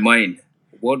playing with my mind.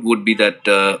 What would be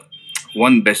that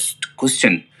one best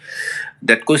question?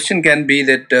 That question can be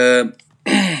that.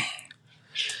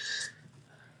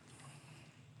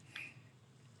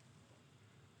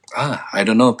 I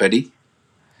don't know, Paddy.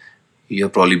 You're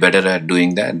probably better at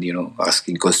doing that.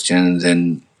 Asking questions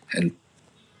and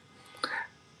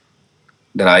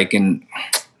that I can.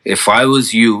 If I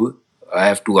was you, I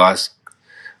have to ask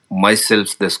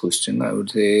myself this question. I would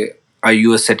say, are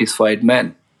you a satisfied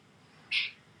man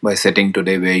by sitting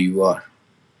today where you are?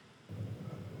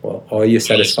 Well, are you a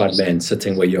satisfied man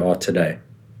sitting where you are today?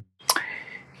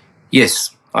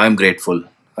 Yes, I'm grateful.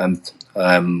 I'm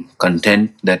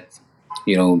content that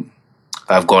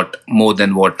I've got more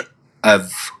than what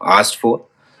I've asked for,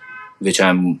 which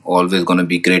I'm always going to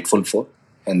be grateful for.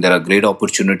 And there are great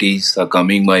opportunities are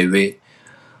coming my way.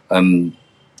 I'm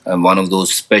one of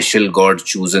those special God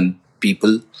chosen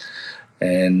people,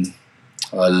 and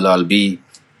I'll be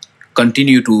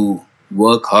continue to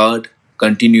work hard,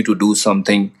 continue to do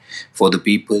something for the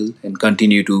people, and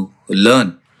continue to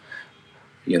learn,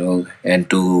 and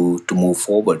to move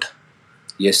forward.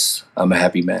 Yes, I'm a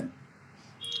happy man.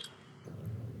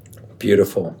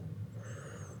 Beautiful.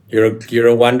 You're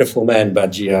a wonderful man,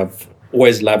 Budgie. I've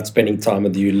always loved spending time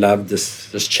with you. Loved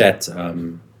this chat.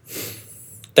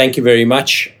 Thank you very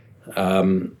much.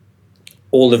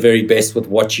 All the very best with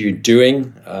what you're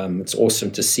doing. It's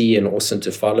awesome to see and awesome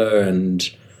to follow. And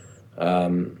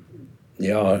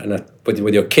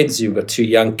with your kids, you've got 2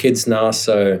 young kids now,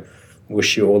 so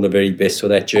wish you all the very best for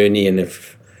that journey. And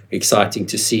if exciting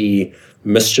to see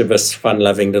mischievous,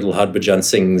 fun-loving little Harbhajan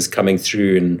Singhs coming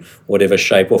through in whatever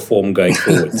shape or form going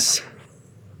forwards.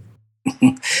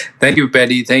 Thank you,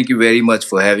 Paddy. Thank you very much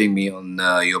for having me on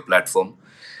your platform.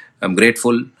 I'm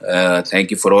grateful.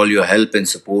 Thank you for all your help and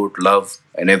support, love,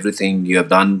 and everything you have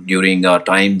done during our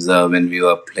times when we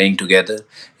were playing together.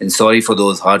 And sorry for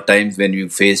those hard times when you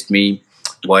faced me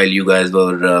while you guys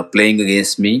were playing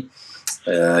against me.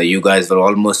 You guys were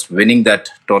almost winning that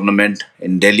tournament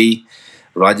in Delhi,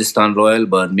 Rajasthan Royal,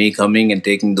 but me coming and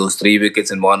taking those 3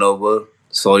 wickets in 1 over.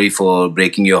 Sorry for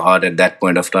breaking your heart at that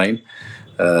point of time.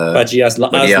 Budgie, I was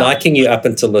liking you up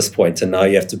until this point, and now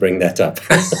you have to bring that up.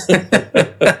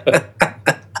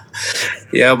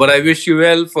 Yeah, but I wish you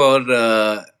well for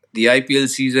the IPL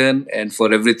season and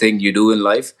for everything you do in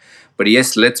life. But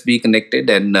yes, let's be connected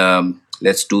and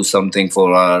let's do something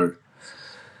for our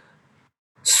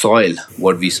soil,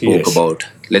 what we spoke about.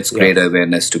 Let's create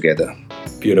awareness together.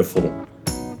 Beautiful.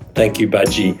 Thank you,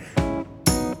 Budgie.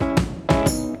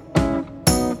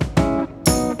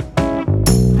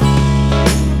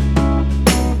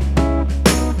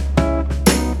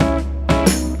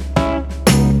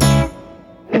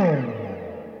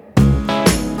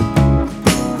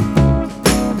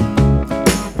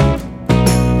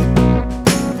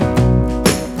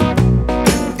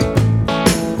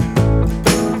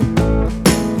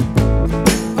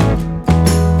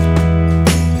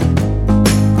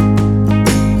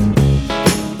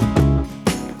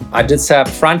 I did say up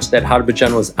front that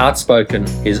Harbhajan was outspoken,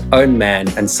 his own man,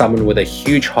 and someone with a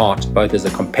huge heart, both as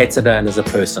a competitor and as a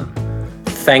person.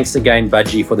 Thanks again,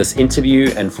 Budgie, for this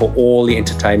interview and for all the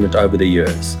entertainment over the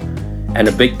years. And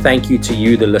a big thank you to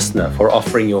you, the listener, for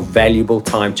offering your valuable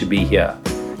time to be here.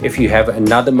 If you have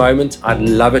another moment, I'd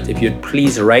love it if you'd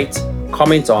please rate,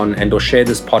 comment on, and or share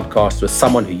this podcast with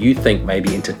someone who you think may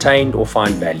be entertained or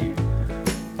find value.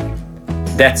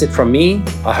 That's it from me.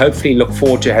 I hopefully look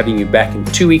forward to having you back in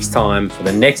 2 weeks' time for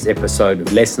the next episode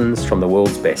of Lessons from the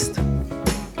World's Best.